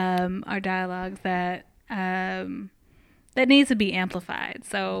are dialogues that need to be amplified.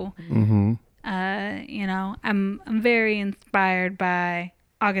 So, you know, I'm very inspired by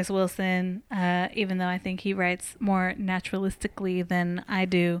August Wilson, even though I think he writes more naturalistically than I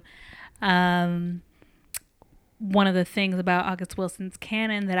do. One of the things about August Wilson's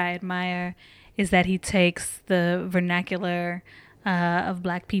canon that I admire is that he takes the vernacular of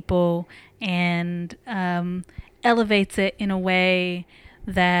Black people and elevates it in a way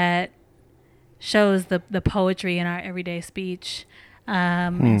that shows the poetry in our everyday speech,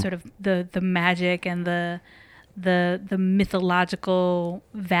 and sort of the magic and the mythological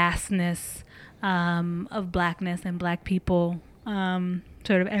vastness of Blackness and Black people,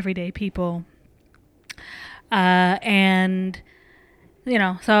 sort of everyday people. And, you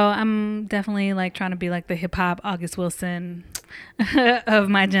know, so I'm definitely like trying to be like the hip hop August Wilson of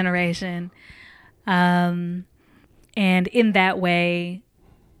my generation. And in that way,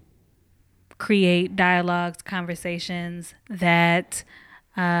 create dialogues, conversations that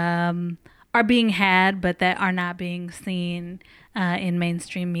are being had, but that are not being seen in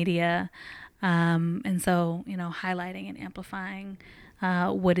mainstream media. And so, you know, highlighting and amplifying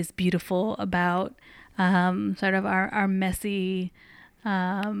what is beautiful about sort of our messy, you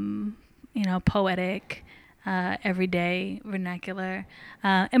know, poetic, everyday vernacular,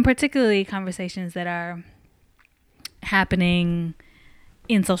 and particularly conversations that are happening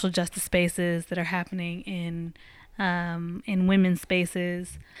in social justice spaces, that are happening in women's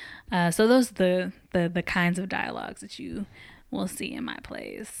spaces. So those are the kinds of dialogues that you will see in my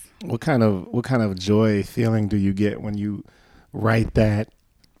plays. What kind of joy feeling do you get when you write that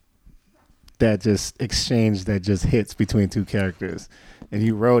just exchange that just hits between two characters, and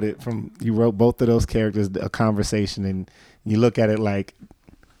you wrote both of those characters a conversation, and you look at it like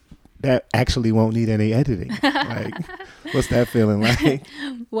that actually won't need any editing? Like, what's that feeling like?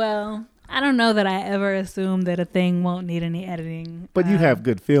 Well, I don't know that I ever assumed that a thing won't need any editing. But you have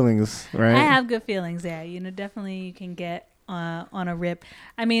good feelings, right? I have good feelings, yeah. You know, definitely you can get on a rip.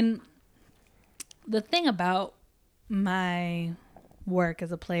 I mean, the thing about my work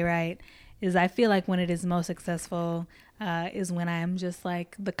as a playwright is I feel like when it is most successful is when I am just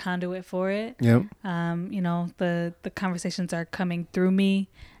like the conduit for it. Yep. You know, the conversations are coming through me,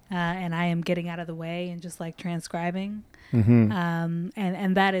 and I am getting out of the way and just like transcribing. Mm-hmm.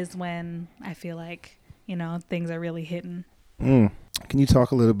 And that is when I feel like, you know, things are really hitting. Can you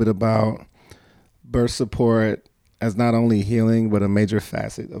talk a little bit about birth support as not only healing, but a major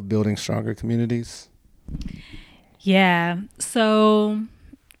facet of building stronger communities? Yeah. So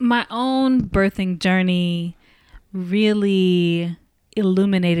my own birthing journey really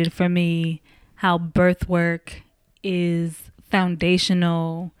illuminated for me how birth work is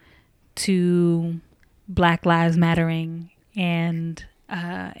foundational to Black Lives Mattering and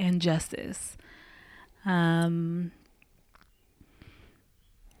justice.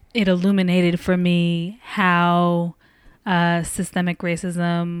 It illuminated for me how systemic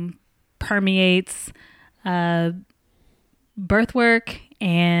racism permeates birth work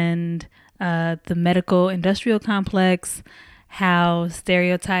and the medical industrial complex, how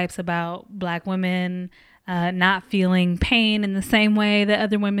stereotypes about Black women not feeling pain in the same way that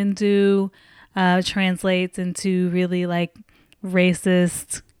other women do translates into really like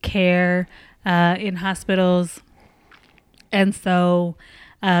racist care in hospitals. And so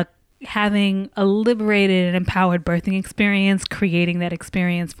having a liberated and empowered birthing experience, creating that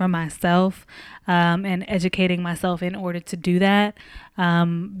experience for myself, and educating myself in order to do that,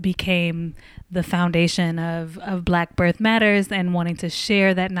 became the foundation of Black Birth Matters, and wanting to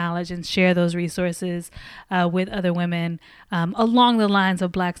share that knowledge and share those resources with other women along the lines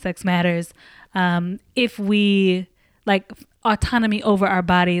of Black Sex Matters. If we like autonomy over our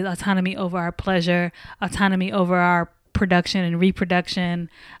bodies, autonomy over our pleasure, autonomy over our production and reproduction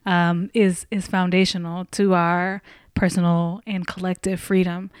is foundational to our personal and collective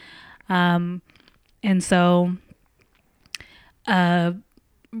freedom. And so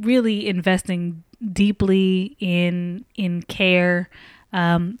really investing deeply in care,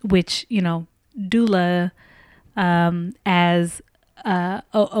 which, you know, doula as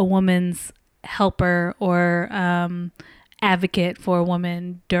a woman's helper or advocate for a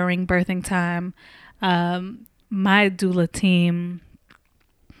woman during birthing time. My doula team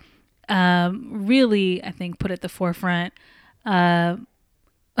really, I think, put at the forefront and,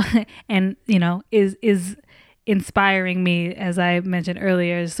 you know, is inspiring me, as I mentioned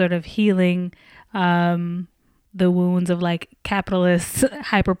earlier, sort of healing the wounds of like capitalist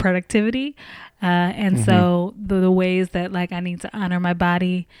hyperproductivity. And so the ways that like I need to honor my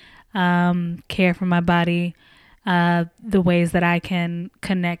body, care for my body, the ways that I can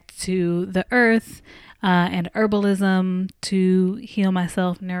connect to the earth and herbalism to heal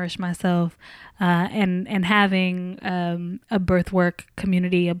myself, nourish myself, and having a birthwork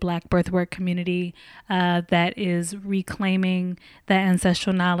community, a Black birthwork community that is reclaiming that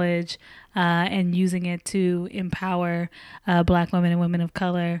ancestral knowledge and using it to empower Black women and women of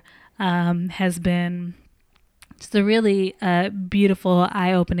color has been just a really beautiful,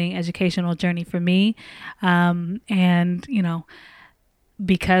 eye-opening educational journey for me. And, you know,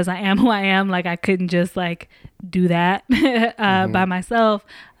 because I am who I am, like I couldn't just like do that by myself.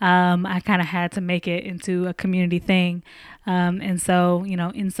 I kind of had to make it into a community thing. And so, you know,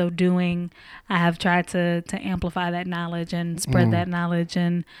 in so doing, I have tried to amplify that knowledge and spread that knowledge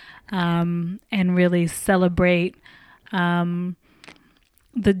and really celebrate the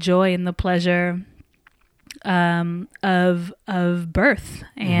joy and the pleasure of birth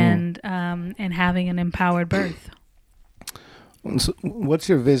and having an empowered birth. So what's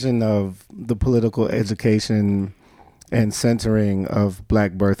your vision of the political education and centering of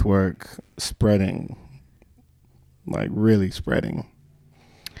Black birth work spreading, like really spreading?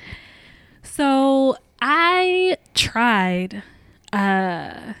 So I tried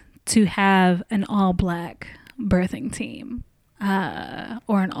to have an all Black birthing team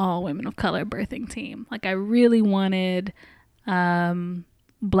or an all women of color birthing team. Like I really wanted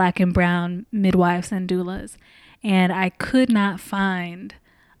Black and brown midwives and doulas. And I could not find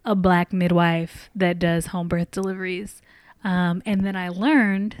a Black midwife that does home birth deliveries. And then I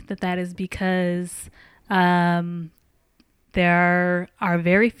learned that is because there are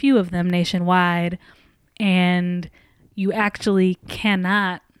very few of them nationwide, and you actually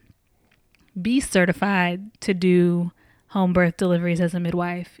cannot be certified to do home birth deliveries as a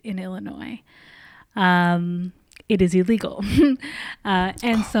midwife in Illinois. It is illegal.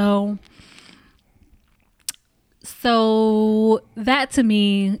 And So that to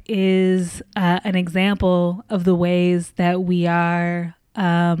me is an example of the ways that we are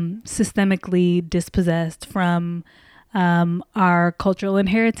systemically dispossessed from our cultural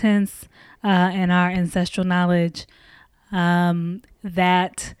inheritance and our ancestral knowledge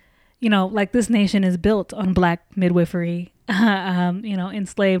that, you know, like this nation is built on Black midwifery, you know,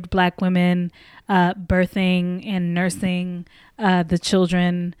 enslaved Black women birthing and nursing the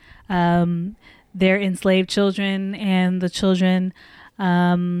children, their enslaved children and the children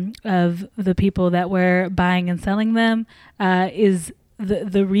of the people that were buying and selling them is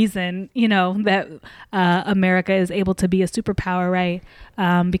the reason, you know, that America is able to be a superpower, right?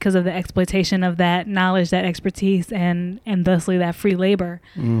 Because of the exploitation of that knowledge, that expertise, and thusly that free labor.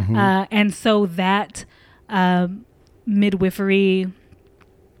 And so that midwifery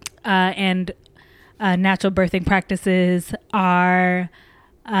and natural birthing practices are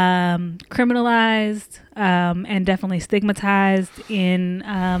criminalized and definitely stigmatized in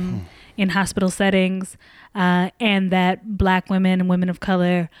hospital settings, and that Black women and women of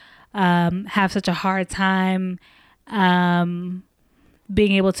color have such a hard time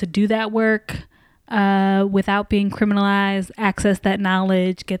being able to do that work without being criminalized, access that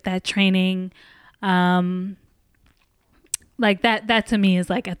knowledge, get that training. Like that to me is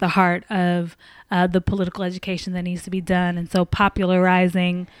like at the heart of the political education that needs to be done. And so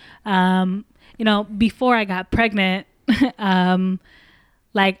popularizing, you know, before I got pregnant,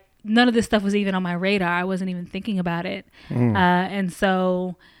 like none of this stuff was even on my radar. I wasn't even thinking about it. And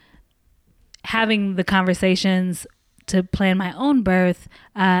so having the conversations to plan my own birth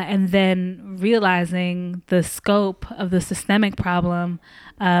and then realizing the scope of the systemic problem,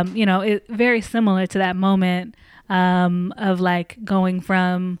 you know, it very similar to that moment of like going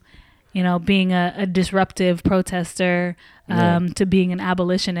from, you know, being a disruptive protester to being an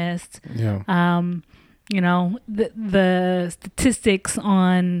abolitionist. You know, the statistics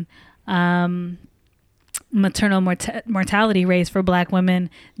on maternal mortality rates for Black women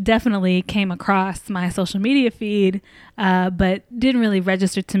definitely came across my social media feed, but didn't really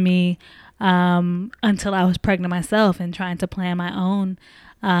register to me until I was pregnant myself and trying to plan my own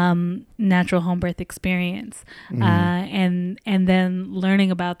natural home birth experience, and then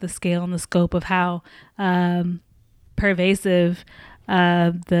learning about the scale and the scope of how pervasive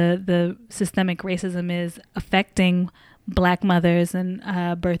the systemic racism is affecting Black mothers and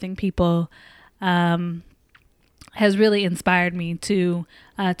birthing people. Has really inspired me to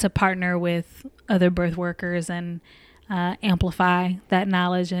partner with other birth workers and amplify that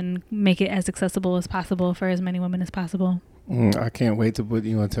knowledge and make it as accessible as possible for as many women as possible. I can't wait to put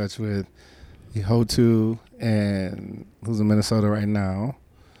you in touch with Yehotu, and who's in Minnesota right now,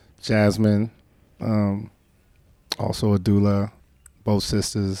 Jasmine, also a doula, both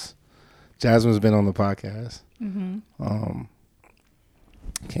sisters. Jasmine's been on the podcast.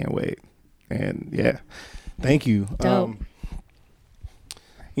 Can't wait. And yeah, thank you. Dope.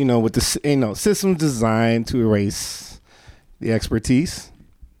 With the systems designed to erase the expertise,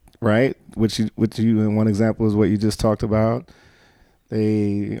 right? Which you in one example is what you just talked about.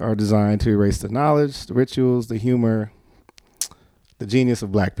 They are designed to erase the knowledge, the rituals, the humor, the genius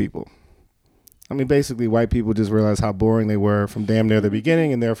of Black people. I mean, basically, white people just realized how boring they were from damn near the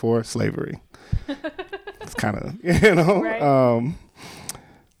beginning, and therefore slavery. It's kind of, Right.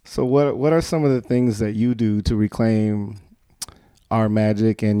 So what are some of the things that you do to reclaim our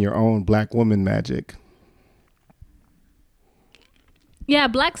magic and your own Black woman magic? Yeah,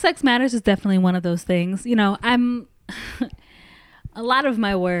 Black Sex Matters is definitely one of those things. I'm a lot of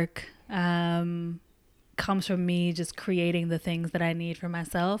my work comes from me just creating the things that I need for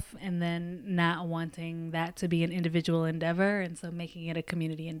myself and then not wanting that to be an individual endeavor, and so making it a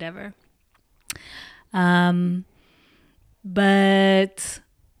community endeavor. But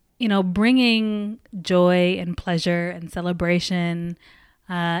bringing joy and pleasure and celebration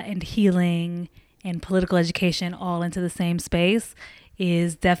and healing and political education all into the same space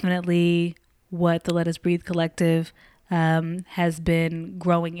is definitely what the Let Us Breathe Collective has been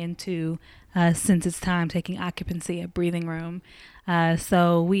growing into since its time taking occupancy at Breathing Room.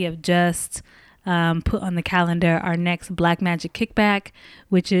 So we have just put on the calendar our next Black Magic Kickback,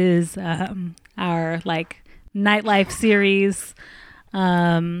 which is our nightlife series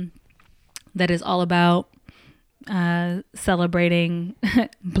that is all about celebrating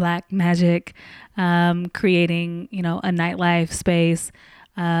Black magic, creating a nightlife space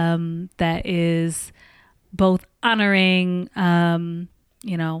that is both honoring our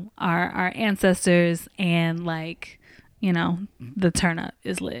ancestors and the turn up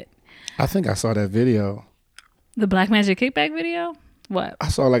is lit. I think I saw that video. The Black Magic Kickback video? What? I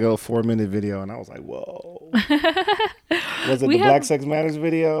saw a 4-minute video and I was like, whoa. Was it the Black Sex Matters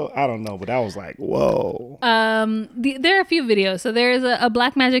video? I don't know, but I was like, whoa. There are a few videos. So there's a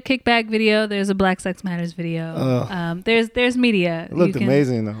Black Magic Kickback video. There's a Black Sex Matters video. There's media. It looked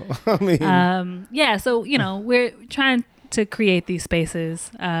amazing though. I mean, yeah. So we're trying to create these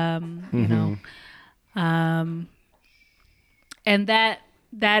spaces. And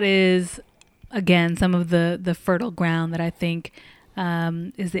that is again some of the fertile ground that I think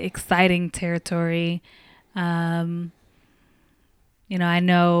is the exciting territory. I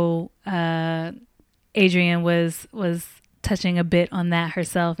know Adrienne was touching a bit on that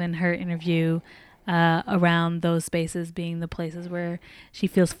herself in her interview around those spaces being the places where she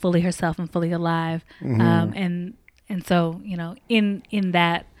feels fully herself and fully alive. And so in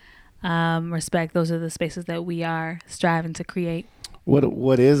that respect, those are the spaces that we are striving to create.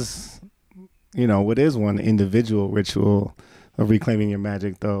 What is one individual ritual of reclaiming your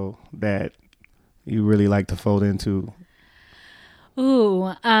magic though that you really like to fold into?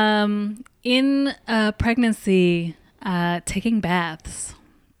 Ooh, in pregnancy, taking baths.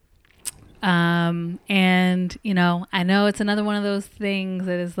 And I know it's another one of those things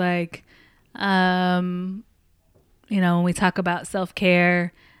that is when we talk about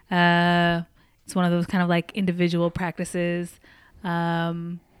self-care, it's one of those kind of individual practices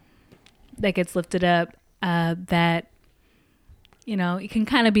that gets lifted up that it can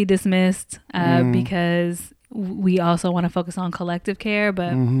kind of be dismissed because we also want to focus on collective care.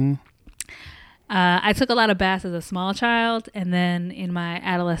 But I took a lot of baths as a small child, and then in my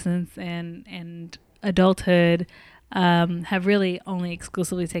adolescence and adulthood have really only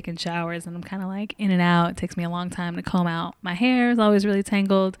exclusively taken showers, and I'm kind of in and out. It takes me a long time to comb out. My hair is always really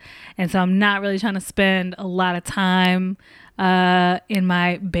tangled, and so I'm not really trying to spend a lot of time in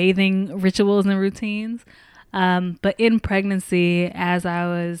my bathing rituals and routines. But in pregnancy, as I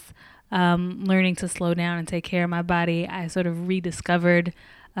was learning to slow down and take care of my body, I sort of rediscovered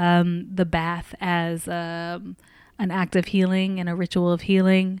the bath as an act of healing and a ritual of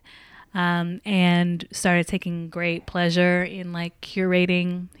healing, and started taking great pleasure in like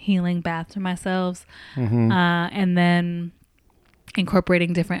curating healing baths for myself, and then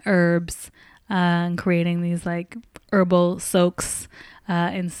incorporating different herbs and creating these like herbal soaks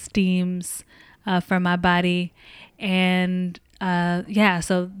and steams for my body. And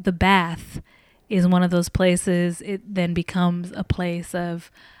so the bath is one of those places. It then becomes a place of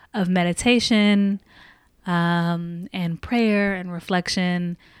meditation and prayer and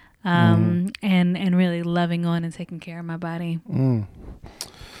reflection, and really loving on and taking care of my body. All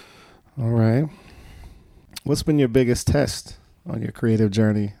right. What's been your biggest test on your creative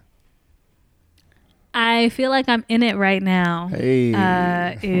journey? I feel like I'm in it right now. Hey.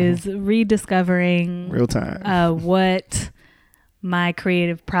 Is rediscovering real time what my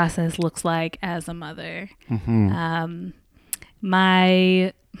creative process looks like as a mother.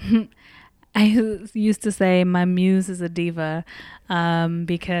 I used to say my muse is a diva,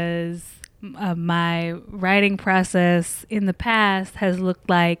 because my writing process in the past has looked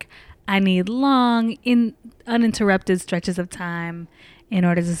like I need long, uninterrupted stretches of time in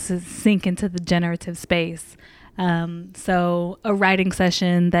order to sink into the generative space. So a writing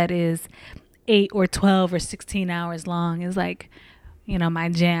session that is 8 or 12 or 16 hours long is like, my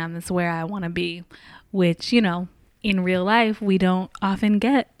jam. That's where I want to be, which, in real life, we don't often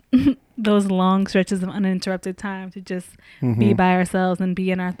get those long stretches of uninterrupted time to just be by ourselves and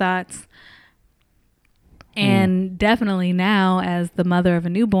be in our thoughts. And definitely now, as the mother of a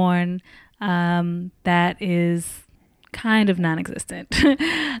newborn, that is kind of non-existent.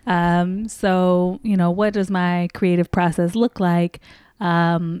 So, what does my creative process look like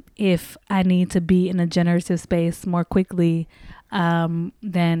if I need to be in a generative space more quickly than,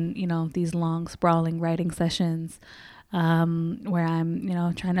 these long, sprawling writing sessions where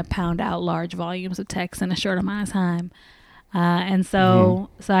I'm, trying to pound out large volumes of text in a short amount of time. And so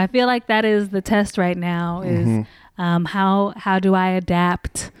I feel like that is the test right now is how do I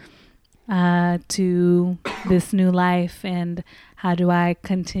adapt to this new life, and how do I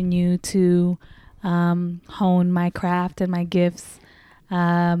continue to hone my craft and my gifts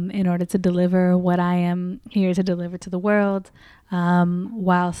in order to deliver what I am here to deliver to the world,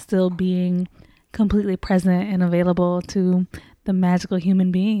 while still being completely present and available to the magical human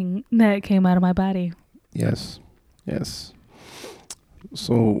being that came out of my body. Yes.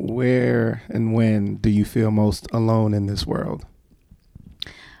 So where and when do you feel most alone in this world?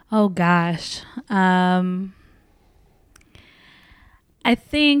 Oh gosh. I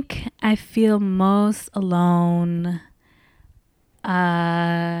think I feel most alone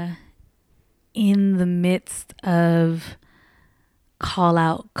in the midst of call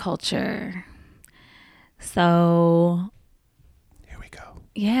out culture. So here we go.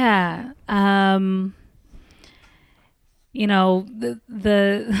 Yeah.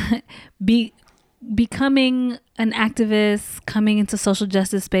 Becoming an activist, coming into social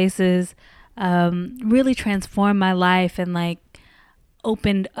justice spaces, really transformed my life and like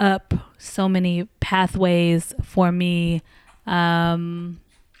opened up so many pathways for me, has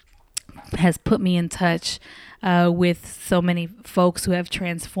put me in touch with so many folks who have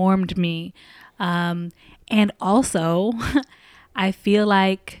transformed me. And also, I feel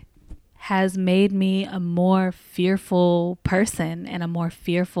like has made me a more fearful person and a more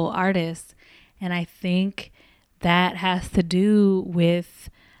fearful artist. And I think that has to do with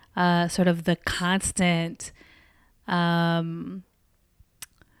sort of the constant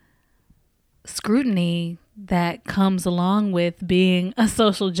scrutiny that comes along with being a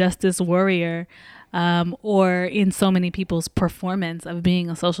social justice warrior, or in so many people's performance of being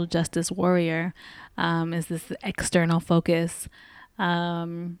a social justice warrior, is this external focus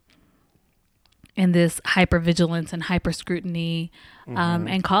and this hypervigilance and hyper scrutiny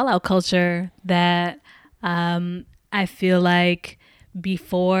and call out culture that I feel like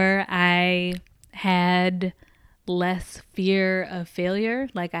before I had less fear of failure.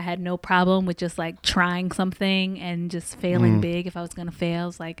 Like I had no problem with just like trying something and just failing big. If I was going to fail,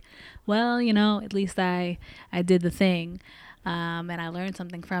 it's like, well, at least I did the thing. And I learned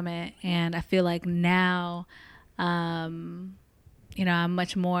something from it. And I feel like now, I'm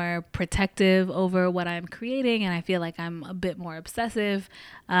much more protective over what I'm creating, and I feel like I'm a bit more obsessive,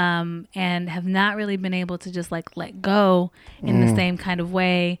 and have not really been able to just like let go in the same kind of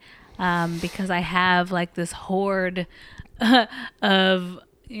way, because I have like this horde of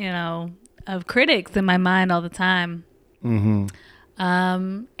critics in my mind all the time. And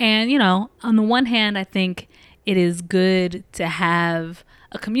on the one hand, I think it is good to have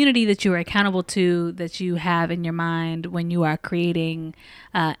a community that you are accountable to, that you have in your mind when you are creating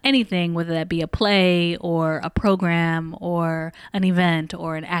anything, whether that be a play or a program or an event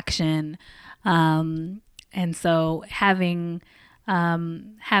or an action. And so having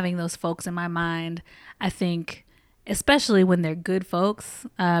those folks in my mind, I think, especially when they're good folks,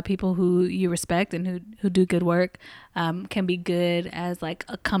 people who you respect and who do good work, can be good as like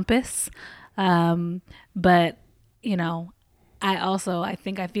a compass. But, you know, I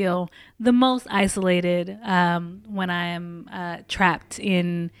think I feel the most isolated when I am trapped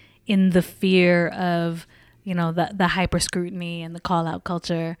in the fear of, you know, the hyper scrutiny and the call out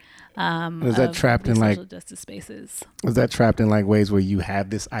culture. Is that trapped in like social justice spaces? Is that trapped in like ways where you have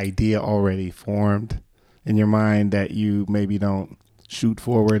this idea already formed in your mind that you maybe don't shoot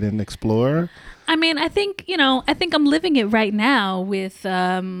forward and explore? I mean, I think I'm living it right now with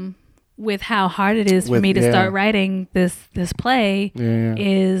how hard it is for me to start writing this play.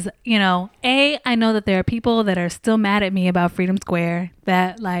 Is, you know, I know that there are people that are still mad at me about Freedom Square,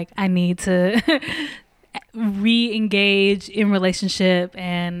 that like I need to re-engage in relationship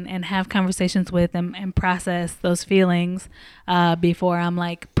and have conversations with them and process those feelings before I'm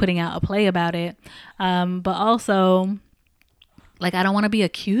like putting out a play about it. But also, like, I don't want to be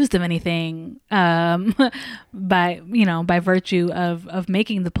accused of anything by virtue of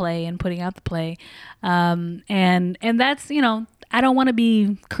making the play and putting out the play. And that's, you know, I don't want to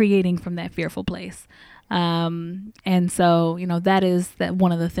be creating from that fearful place. And so, you know, that is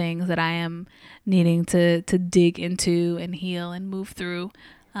one of the things that I am needing to dig into and heal and move through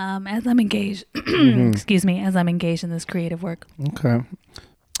as I'm engaged, as I'm engaged in this creative work. Okay.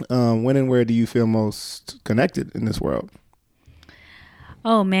 When and where do you feel most connected in this world?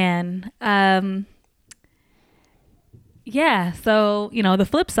 Oh, man. Yeah. So, you know, the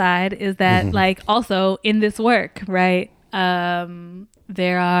flip side is that like also in this work, right?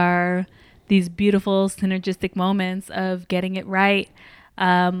 There are these beautiful synergistic moments of getting it right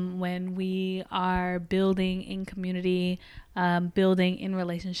when we are building in community, building in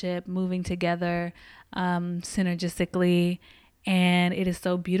relationship, moving together synergistically. And it is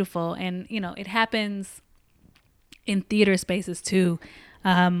so beautiful. And, you know, it happens in theater spaces too.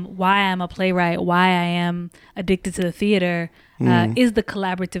 Why I'm a playwright, why I am addicted to the theater is the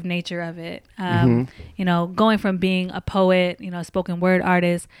collaborative nature of it. You know, going from being a poet, you know, a spoken word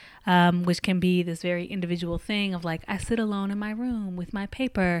artist, which can be this very individual thing of like, I sit alone in my room with my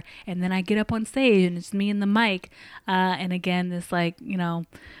paper and then I get up on stage and it's me and the mic. And again, this like, you know,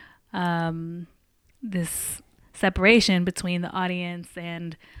 this separation between the audience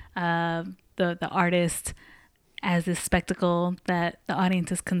and the artist as this spectacle that the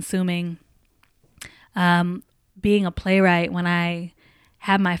audience is consuming. Being a playwright, when I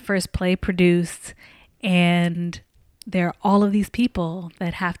had my first play produced and there are all of these people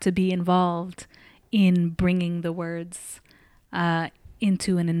that have to be involved in bringing the words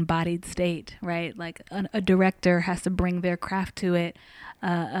into an embodied state, right? Like a director has to bring their craft to it.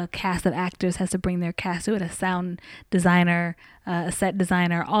 A cast of actors has to bring their cast to it. A sound designer, a set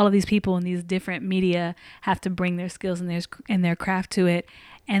designer, all of these people in these different media have to bring their skills and their craft to it.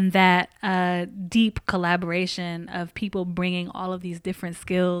 And that deep collaboration of people bringing all of these different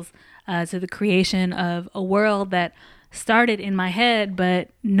skills to the creation of a world that started in my head, but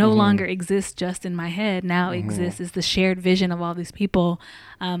no longer exists just in my head. Now exists as the shared vision of all these people.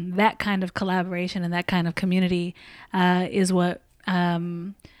 That kind of collaboration and that kind of community is what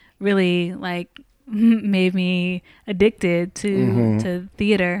really like made me addicted to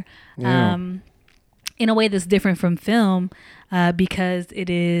theater in a way that's different from film because it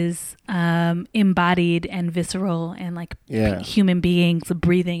is embodied and visceral and like human beings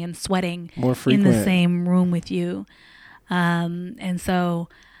breathing and sweating in the same room with you. And so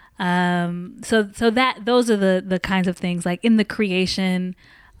that those are the kinds of things like in the creation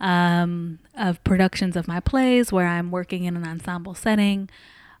of productions of my plays where I'm working in an ensemble setting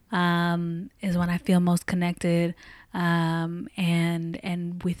is when I feel most connected and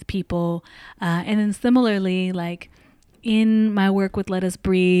with people. And then similarly, like in my work with Let Us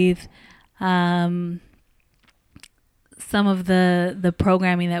Breathe, some of the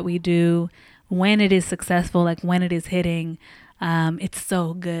programming that we do, when it is successful, like when it is hitting, it's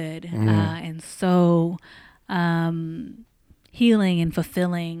so good and so healing and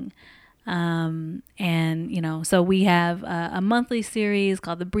fulfilling. And, you know, so we have a monthly series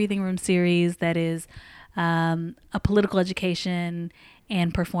called the Breathing Room series that is a political education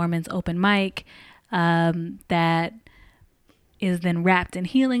and performance open mic that is then wrapped in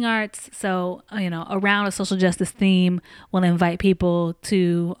healing arts. So, you know, around a social justice theme, we'll invite people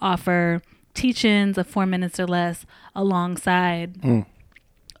to offer teach-ins of 4 minutes or less alongside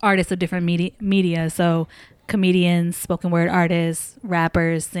artists of different media. So comedians, spoken word artists,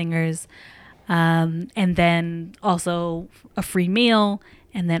 rappers, singers, and then also a free meal,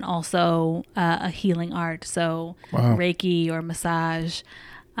 and then also a healing art. So Reiki or massage,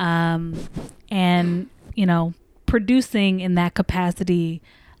 and producing in that capacity.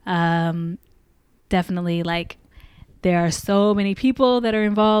 Definitely, like, there are so many people that are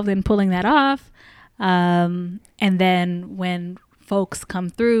involved in pulling that off. And then when folks come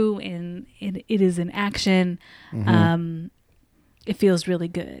through and it is in action, it feels really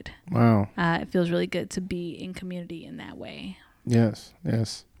good. Wow. It feels really good to be in community in that way. Yes.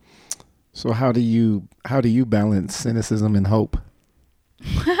 So how do you balance cynicism and hope?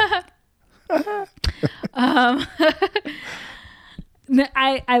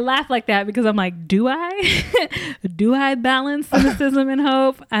 I laugh like that because I'm like, do I balance cynicism and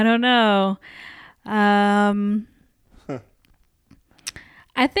hope? I don't know.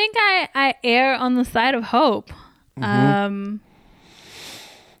 I think I err on the side of hope.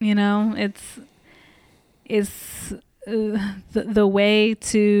 It's the way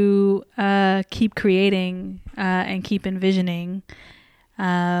to keep creating and keep envisioning.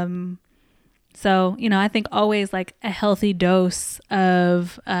 So, I think always like a healthy dose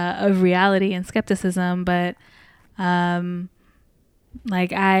of reality and skepticism, but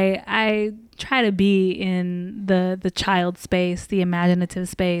like I try to be in the child space, the imaginative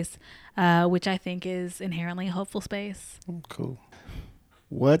space, which I think is inherently a hopeful space. Cool.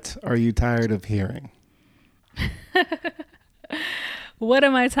 What are you tired of hearing? What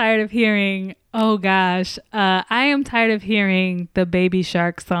am I tired of hearing? Oh gosh, I am tired of hearing the Baby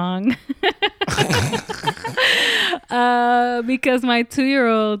Shark song. Because my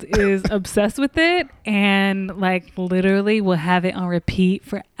 2-year-old is obsessed with it and like literally will have it on repeat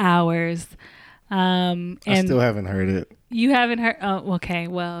for hours. I still haven't heard it. You haven't heard? Oh, okay.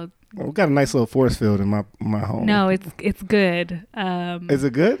 Well, we've got a nice little force field in my home. No, it's good. Is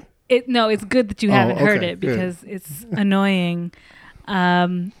it good? It's good that you haven't heard it because good. It's annoying.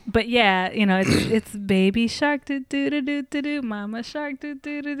 But yeah, it's baby shark do do do do do do, mama shark do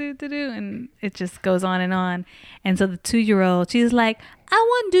do do do do do, and it just goes on. And so the 2-year-old, she's like, I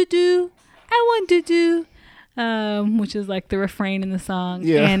want do do, which is like the refrain in the song.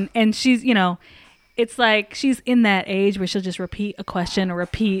 Yeah. And she's, it's like she's in that age where she'll just repeat a question or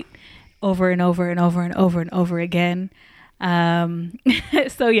repeat over and over and over and over and over again.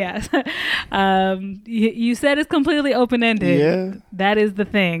 So yeah, you said it's completely open-ended. Yeah. That is the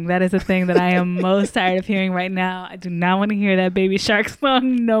thing that I am most tired of hearing right now. I do not want to hear that Baby Shark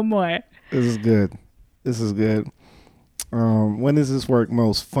song no more. This is good. When is this work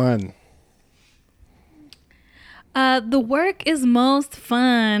most fun? The work is most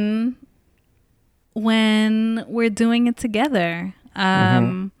fun when we're doing it together.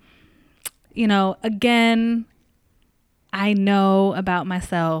 Again, I know about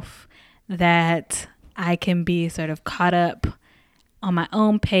myself that I can be sort of caught up on my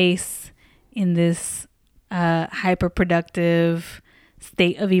own pace in this hyper-productive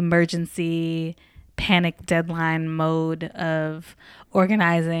state of emergency, panic deadline mode of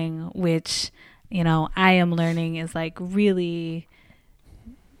organizing, which, I am learning is like really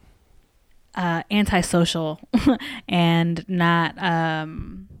antisocial and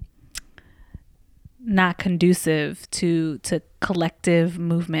not conducive to collective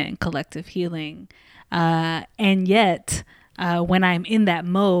movement and collective healing. And yet, when I'm in that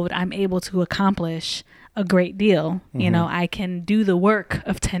mode, I'm able to accomplish a great deal. I can do the work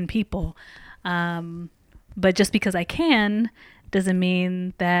of 10 people. But just because I can doesn't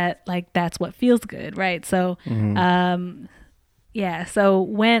mean that like that's what feels good, right? So so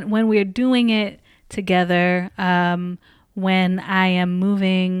when we're doing it together, when I am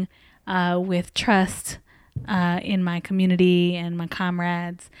moving with trust in my community and my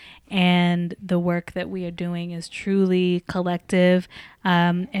comrades, and the work that we are doing is truly collective,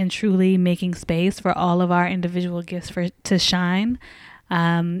 and truly making space for all of our individual gifts to shine,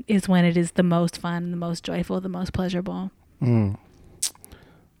 is when it is the most fun, the most joyful, the most pleasurable.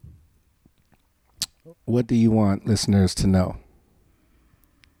 What do you want listeners to know?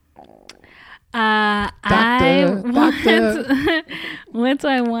 What do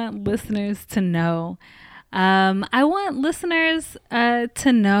I want listeners to know? I want listeners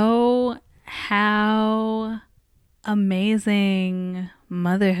to know how amazing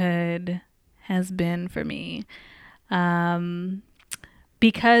motherhood has been for me.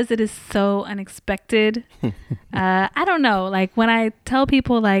 Because it is so unexpected. I don't know, like when I tell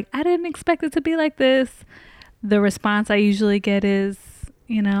people like, I didn't expect it to be like this, the response I usually get is,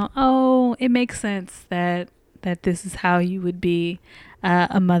 oh, it makes sense that this is how you would be.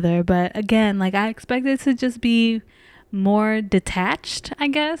 a mother. But again, like I expected to just be more detached, I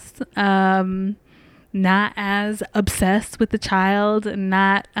guess. Not as obsessed with the child,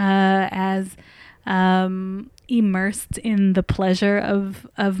 not as immersed in the pleasure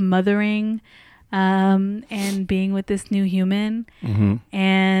of mothering and being with this new human. Mm-hmm.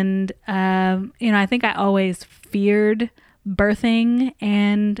 And I think I always feared birthing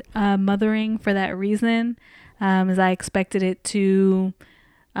and mothering for that reason, as I expected it to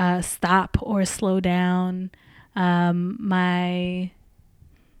stop or slow down my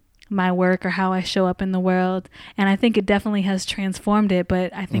work or how I show up in the world. And I think it definitely has transformed it,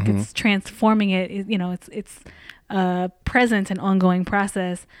 but I think it's transforming it, it's a present and ongoing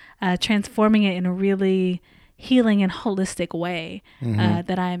process, transforming it in a really healing and holistic way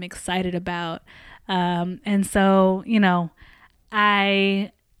that I am excited about. And so,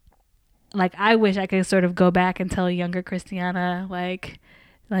 I wish I could sort of go back and tell younger Christiana, like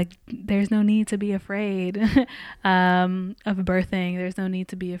there's no need to be afraid of birthing. There's no need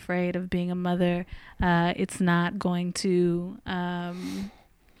to be afraid of being a mother. It's not going to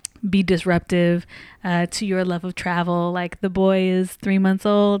be disruptive to your love of travel. Like, the boy is 3 months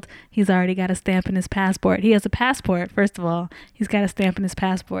old. He's already got a stamp in his passport. He has a passport, first of all. He's got a stamp in his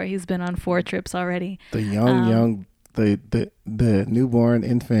passport. He's been on 4 trips already. The the newborn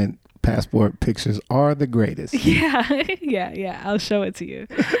infant passport pictures are the greatest. Yeah. I'll show it to you.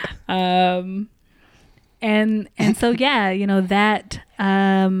 And so, that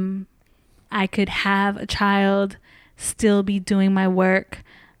I could have a child, still be doing my work,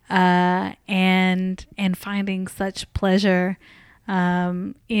 and finding such pleasure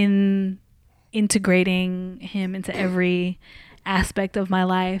in integrating him into every aspect of my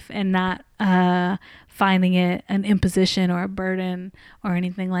life, and not finding it an imposition or a burden or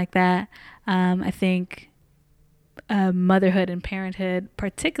anything like that. I think motherhood and parenthood,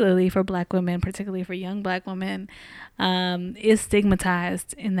 particularly for Black women, particularly for young Black women, is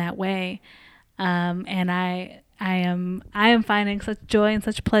stigmatized in that way. And I am finding such joy and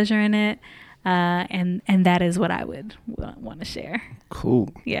such pleasure in it. And that is what I would want to share. Cool.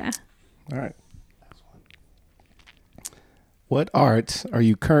 Yeah. All right. What art are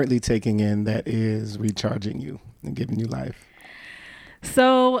you currently taking in that is recharging you and giving you life?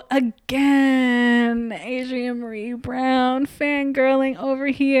 So again, Adrienne Maree Brown, fangirling over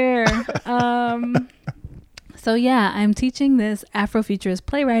here. So yeah, I'm teaching this Afrofuturist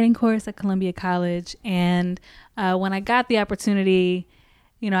playwriting course at Columbia College. And when I got the opportunity,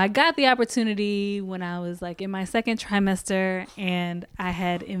 when I was like in my second trimester, and I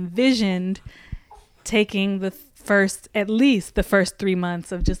had envisioned taking at least the first 3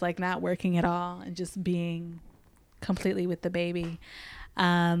 months of just like not working at all and just being completely with the baby.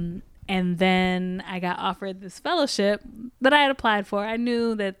 And then I got offered this fellowship that I had applied for. I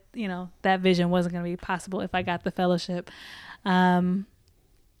knew that, that vision wasn't going to be possible if I got the fellowship. But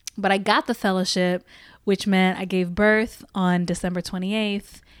I got the fellowship, which meant I gave birth on December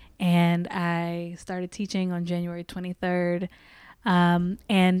 28th, and I started teaching on January 23rd.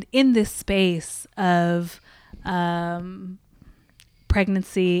 And in this space of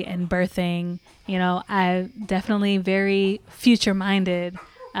pregnancy and birthing, I'm definitely very future-minded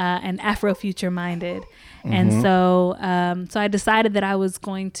and Afro-future-minded. And so I decided that I was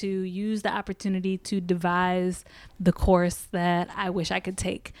going to use the opportunity to devise the course that I wish I could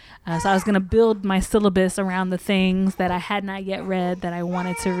take. So I was going to build my syllabus around the things that I had not yet read that I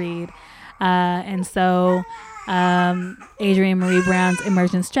wanted to read. And so Adrienne Maree Brown's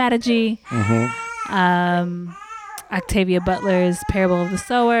Emergent Strategy, Octavia Butler's Parable of the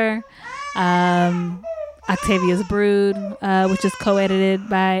Sower, Octavia's Brood, which is co-edited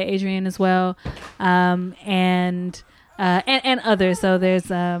by Adrienne as well, and others. So there's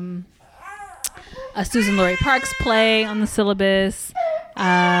a Susan Laurie Parks play on the syllabus,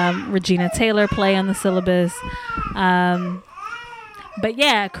 Regina Taylor play on the syllabus, but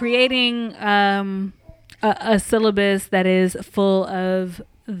yeah, creating a syllabus that is full of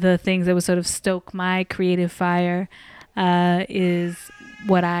the things that would sort of stoke my creative fire is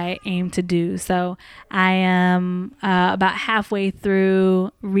what I aim to do. So I am about halfway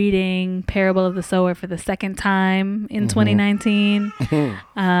through reading Parable of the Sower for the second time in 2019,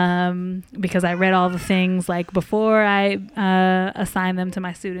 because I read all the things like before I assigned them to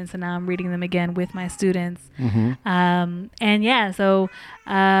my students, and now I'm reading them again with my students. And yeah, so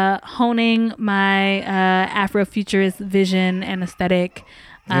honing my Afrofuturist vision and aesthetic,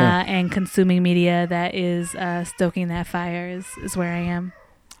 and consuming media that is stoking that fire is where I am.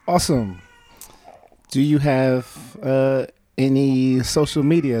 Awesome. Do you have any social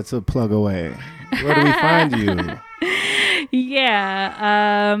media to plug away? Where do we find you?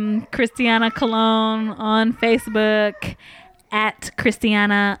 Yeah. Christiana Cologne on Facebook, at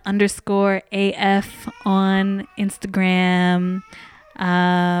Christiana_AF on Instagram.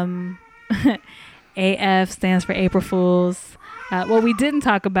 AF stands for April Fools. What we didn't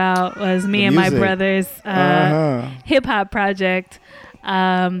talk about was me and my brother's hip hop project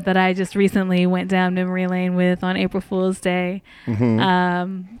that I just recently went down memory lane with on April Fool's Day.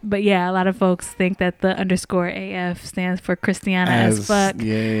 But yeah, a lot of folks think that the _AF stands for Christiana as fuck.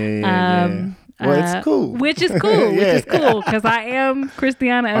 Yeah. Well, it's cool. Which is cool. Which is cool because I am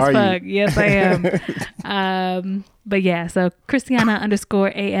Christiana as fuck. Yes, I am. But yeah, so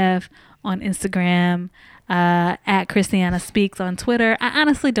Christiana_AF on Instagram. At Christiana Speaks on Twitter. I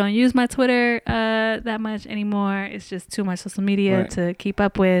honestly don't use my Twitter that much anymore. It's just too much social media to keep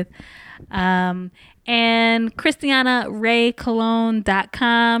up with. And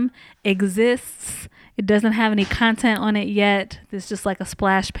ChristianaRayCologne.com exists. It doesn't have any content on it yet. It's just like a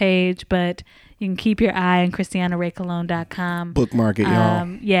splash page, but you can keep your eye on ChristianaRayCologne.com. Bookmark it, y'all.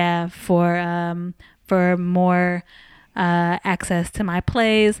 Yeah, for more access to my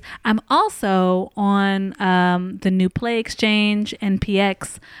plays. I'm also on the New Play Exchange,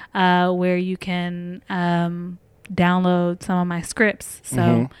 NPX, where you can download some of my scripts.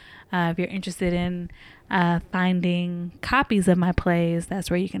 So if you're interested in finding copies of my plays,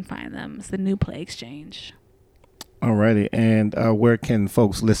 that's where you can find them. It's the New Play Exchange. Alrighty. And where can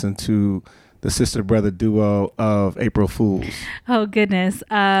folks listen to the sister-brother duo of April Fools? Oh, goodness.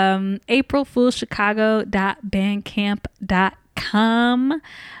 aprilfoolschicago.bandcamp.com.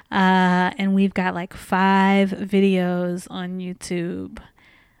 And we've got like 5 videos on YouTube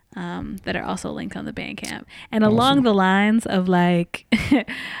that are also linked on the Bandcamp. And along the lines of like,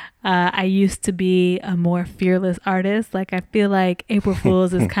 I used to be a more fearless artist. Like, I feel like April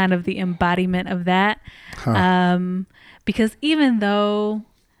Fools is kind of the embodiment of that. Because even though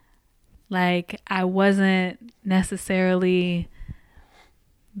like I wasn't necessarily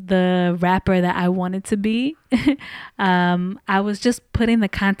the rapper that I wanted to be, I was just putting the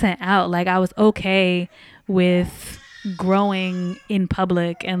content out. Like, I was okay with growing in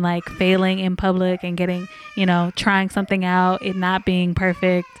public and like failing in public and getting, trying something out, it not being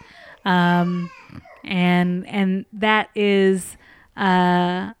perfect. And that is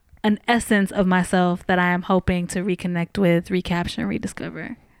an essence of myself that I am hoping to reconnect with, recapture, and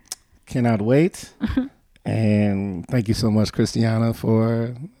rediscover. Cannot wait. And thank you so much, Christiana,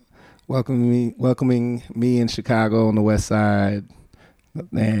 for welcoming me in Chicago on the West Side.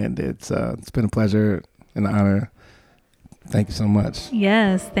 And it's been a pleasure and an honor. Thank you so much.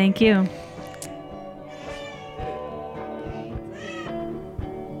 Yes, thank you.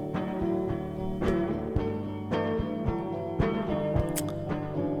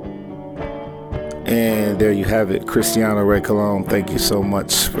 And there you have it, Christiana Ray Cologne. Thank you so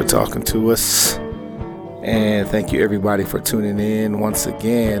much for talking to us. And thank you, everybody, for tuning in. Once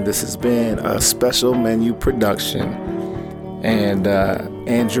again, this has been a special menu production. And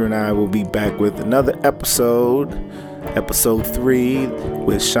Andrew and I will be back with another episode 3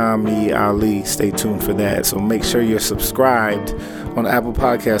 with Shami Ali. Stay tuned for that. So make sure you're subscribed on Apple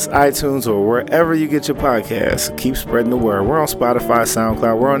Podcasts, iTunes, or wherever you get your podcasts. Keep spreading the word. We're on Spotify,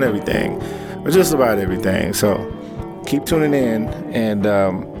 SoundCloud. We're on everything. We're just about everything. So keep tuning in. And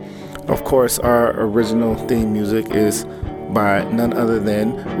of course, our original theme music is by none other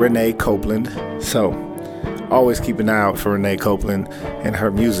than Renee Copeland. So always keep an eye out for Renee Copeland and her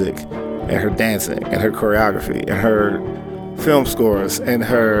music and her dancing and her choreography and her film scores and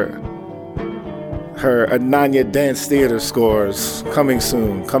her Ananya Dance Theater scores coming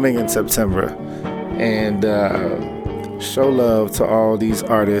soon, coming in September. And show love to all these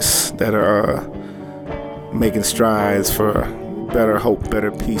artists that are making strides for better hope, better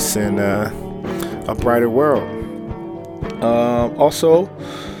peace, and a brighter world. Also,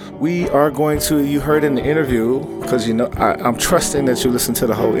 we are going to, you heard in the interview, because I'm trusting that you listened to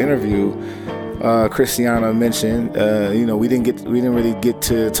the whole interview. Christiana mentioned, we didn't really get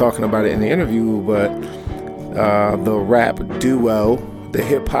to talking about it in the interview, but the rap duo, the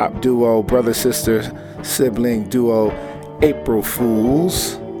hip hop duo, brother sister sibling duo, April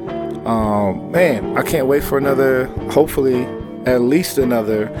Fools. Man, I can't wait for another, hopefully at least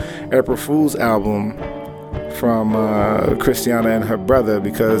another April Fools album from Christiana and her brother,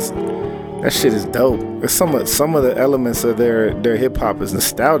 because that shit is dope. Some of the elements of their hip hop is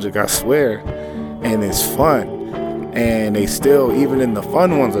nostalgic, I swear, and it's fun. And they still, even in the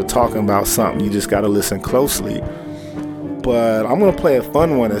fun ones, are talking about something. You just got to listen closely. But I'm gonna play a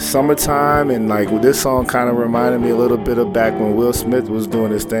fun one. It's summertime, and like this song kind of reminded me a little bit of back when Will Smith was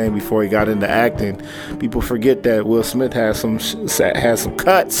doing his thing before he got into acting. People forget that Will Smith has some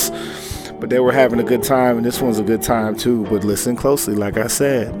cuts, but they were having a good time, and this one's a good time too. But listen closely, like I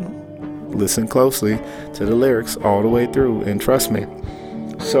said, listen closely to the lyrics all the way through, and trust me.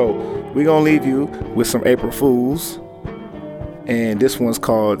 So we're gonna leave you with some April Fools, and this one's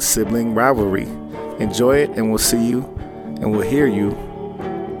called Sibling Rivalry. Enjoy it, and we'll see you. And we'll hear you.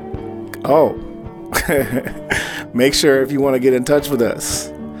 Oh, make sure if you want to get in touch with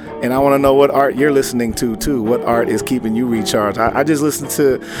us. And I want to know what art you're listening to, too. What art is keeping you recharged? I just listened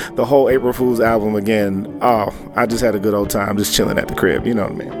to the whole April Fool's album again. Oh, I just had a good old time just chilling at the crib. You know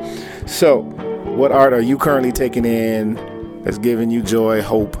what I mean? So, what art are you currently taking in that's giving you joy,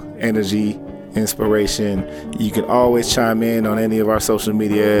 hope, energy, inspiration? You can always chime in on any of our social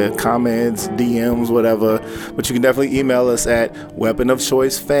media comments, DMs, whatever, but you can definitely email us at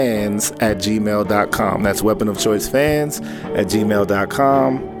weaponofchoicefans@gmail.com. That's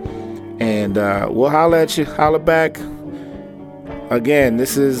weaponofchoicefans@gmail.com, and we'll holler at you, holler back. Again,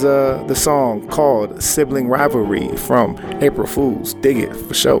 this is the song called Sibling Rivalry from April Fools. Dig it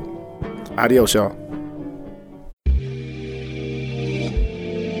for sure. Adios, y'all.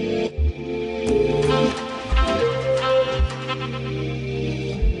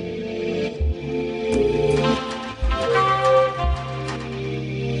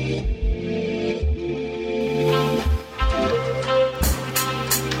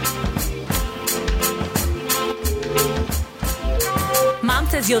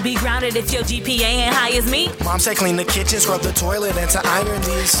 You'll be grounded if your GPA ain't high as me. Mom said clean the kitchen, scrub the toilet, and to iron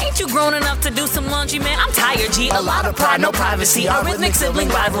these. Ain't you grown enough to do some laundry, man? I'm tired, G. A lot of pride, no privacy. Our rhythmic sibling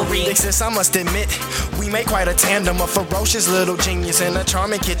rivalry. Exists, I must admit, we make quite a tandem. A ferocious little genius and a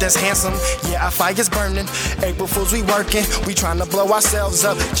charming kid that's handsome. Yeah, our fire's burning. April Fools, we working. We trying to blow ourselves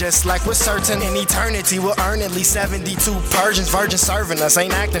up, just like we're certain. In eternity, we'll earn at least 72 Persians. Virgins serving us,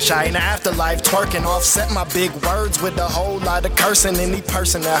 ain't acting shy in the afterlife. Twerking, offset my big words with a whole lot of cursing. Any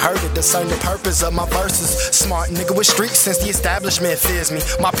person that heard it discern the purpose of my verses. Smart nigga with streaks since the establishment fears me.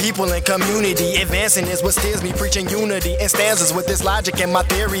 My people and community advancing is what steers me. Preaching unity and stanzas with this logic and my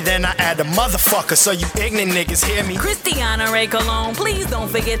theory. Then I add a motherfucker so you ignorant niggas hear me. Christiana Ray Cologne, please don't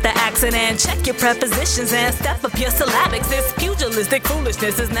forget the accident. Check your prepositions and step up your syllabics. This pugilistic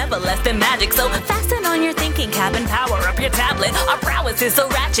foolishness is never less than magic. So fasten on your thinking cap and power up your tablet. Our prowess is so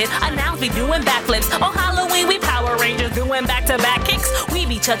ratchet. Announced we doing backflips. On Halloween we Power Rangers doing back-to-back kicks. We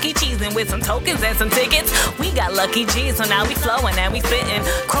be Chuck E. Cheese'ing with some tokens and some tickets. We got lucky G's, so now we flowing and we spitting.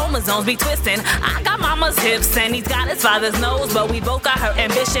 Chromosomes be twisting. I got mama's hips and he's got his father's nose, but we both got her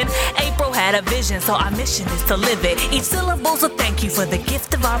ambition. April had a vision, so our mission is to live it. Each syllable's a thank you for the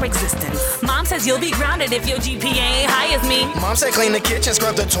gift of our existence. Mom says you'll be grounded if your GPA ain't high as me. Mom said clean the kitchen,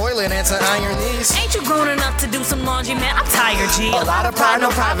 scrub the toilet, and to iron these. Ain't you grown enough to do some laundry, man? I'm tired, G. A lot of pride,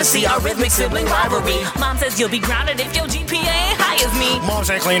 no privacy. Our rhythmic sibling rivalry. Mom says you'll be grounded if your GPA ain't high as me. Mom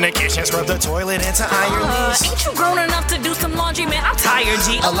said clean the kitchen, scrub the toilet, and to iron these. Ain't you grown enough to do some laundry, man? I'm tired,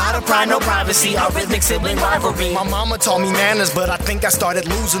 G. A lot of pride, no privacy. Our rhythmic sibling rivalry. My mama taught me manners, but I think I started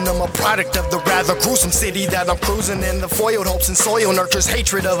losing them. A product of the rather gruesome city that I'm cruising in. The foiled hopes and soil nurtures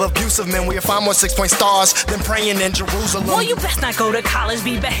hatred of abusive men. We'll find more 6-point stars than praying in Jerusalem. Well, you best not go to college,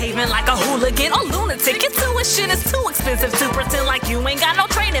 be behaving like a hooligan or lunatic. Your tuition is too expensive to pretend like you ain't got no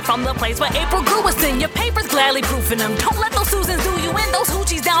training from the place where April grew us in. Your papers gladly proofing them. Don't let those Susans do you in. Those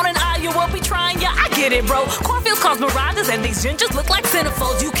hoochies down in Iowa be trying, yeah, I get it, bro. Cornfields cause mirages and these gingers look like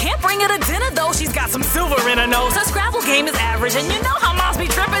centerfolds. You can't bring her to dinner, though. She's got some silver in her nose. Her Scrabble game is average, and you know how moms be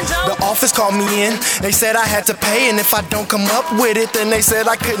tripping, Joe. The office called me in. They said I had to pay, and if I don't come up with it, then they said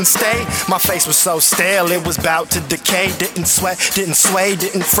I couldn't stay. My face was so stale, it was about to decay. Didn't sweat, didn't sway,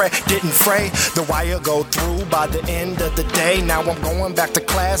 didn't fret, didn't fray. The wire go through by the end of the day. Now I'm going back to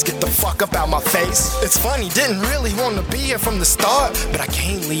class, get the fuck up out my face. It's funny, didn't really want to be here from the start, but I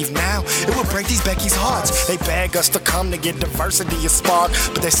can't leave now. It would break these Becky's hearts. They beg us to come to get diversity a spark,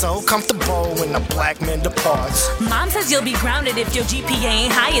 but they're so comfortable when a black man departs. Mom says you'll be grounded if your GPA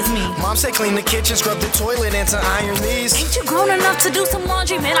ain't high as me. Mom said clean the kitchen, scrub the toilet, and to iron these. Ain't you grown enough to do some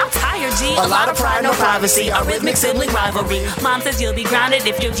laundry, man? I'm tired, G. A lot of pride, no privacy. Our rhythmic sibling rivalry. Mom says you'll be grounded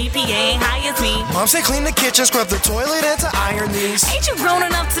if your GPA ain't high as me. Mom said clean the kitchen, scrub the toilet, and to iron these. Ain't you grown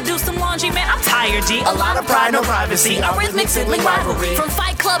enough to do some laundry, man? I'm tired, G. A lot of pride, no privacy. Our rhythmic sibling rivalry. From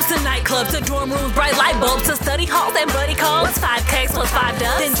fight clubs to nightclubs to dorm rooms, bright light bulbs to study halls and buddy calls. What's 5 cakes plus 5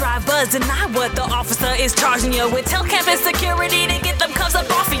 dubs? Then drive buzz, deny what the officer is charging you with. Tell campus security to get them cuffs up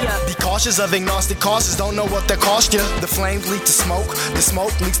off of you. Be cautious of agnostic causes, don't know what they cost you. The flames lead to smoke, the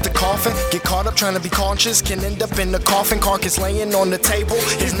smoke leads to coffin. Get caught up trying to be conscious, can end up in the coffin. Carcass laying on the table,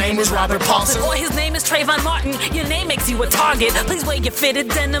 his name is Robert Paulson. Or his name is Trayvon Martin, your name makes you a target. Please wear your fitted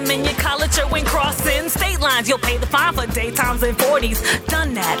denim in your collar shirt when crossing state lines. You'll pay the fine for daytimes and 40s.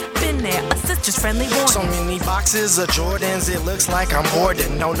 Done that, been there, a sister's friendly warning. So many boxes of Jordans, it looks like I'm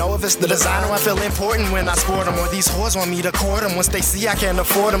hoarding. Don't know if it's the designer, I feel important when I sport them. Or these whores want me to court them. Once they see I can't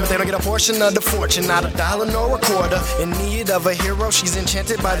afford them, but they don't get a portion of the fortune. Not a dollar nor a quarter. In need of a hero, she's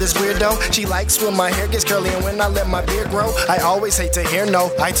enchanted by this weirdo. She likes when my hair gets curly and when I let my beard grow. I always hate to hear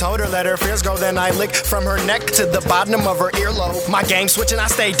no. I told her let her fears go, then I lick from her neck to the bottom of her earlobe. My game switching, I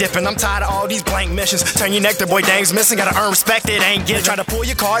stay dipping. I'm tired of all these blank missions. Turn your neck, the boy Dame's missing. Gotta earn respect, it ain't get it. Try to pull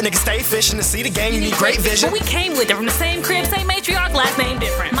your card, nigga, stay fishing. To see the game, you need great vision. But we came with it from the same crib, same matriarch, last name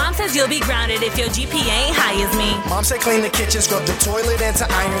different. Mom says you'll be grounded if your GPA ain't high as me. Mom said clean the kitchen, scrub the toilet, and to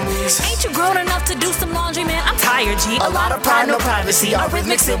iron these. Ain't you grown enough to do some laundry, man? I'm tired, G. A lot of pride, no privacy, our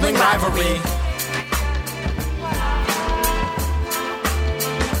rhythmic sibling rivalry.